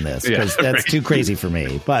involved in this because that's too crazy for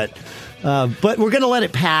me. But we're going to let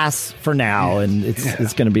it pass for now, and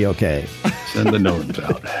it's going to be okay. Send the notes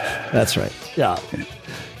out. That's right. Yeah.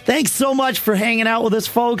 Thanks so much for hanging out with us,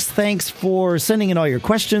 folks. Thanks for sending in all your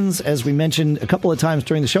questions. As we mentioned a couple of times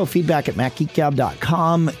during the show, feedback at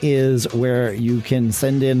macgeekgab.com is where you can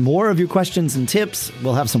send in more of your questions and tips.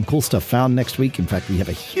 We'll have some cool stuff found next week. In fact, we have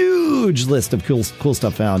a huge list of cool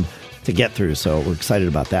stuff found to get through, so we're excited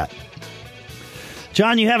about that.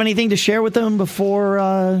 John, you have anything to share with them before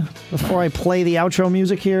I play the outro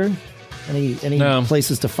music here? Any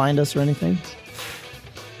places to find us or anything?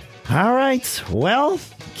 All right. Well,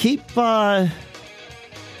 keep having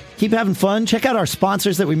fun. Check out our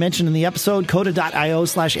sponsors that we mentioned in the episode,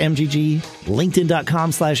 coda.io/MGG,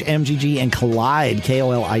 linkedin.com/MGG, and Kolide,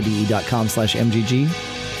 KOLIDE.com/MGG.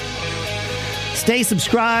 Stay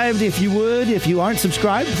subscribed if you would. If you aren't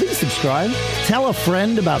subscribed, please subscribe. Tell a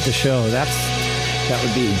friend about the show. That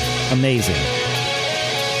would be amazing.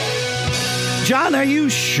 John, are you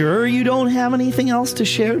sure you don't have anything else to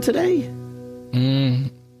share today?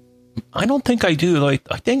 I don't think I do. I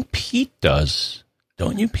think Pete does.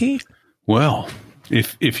 Don't you, Pete? Well,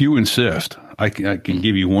 if you insist, I can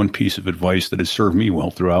give you one piece of advice that has served me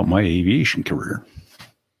well throughout my aviation career.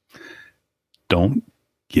 Don't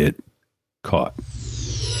get caught.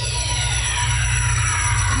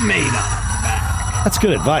 That's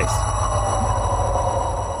good advice.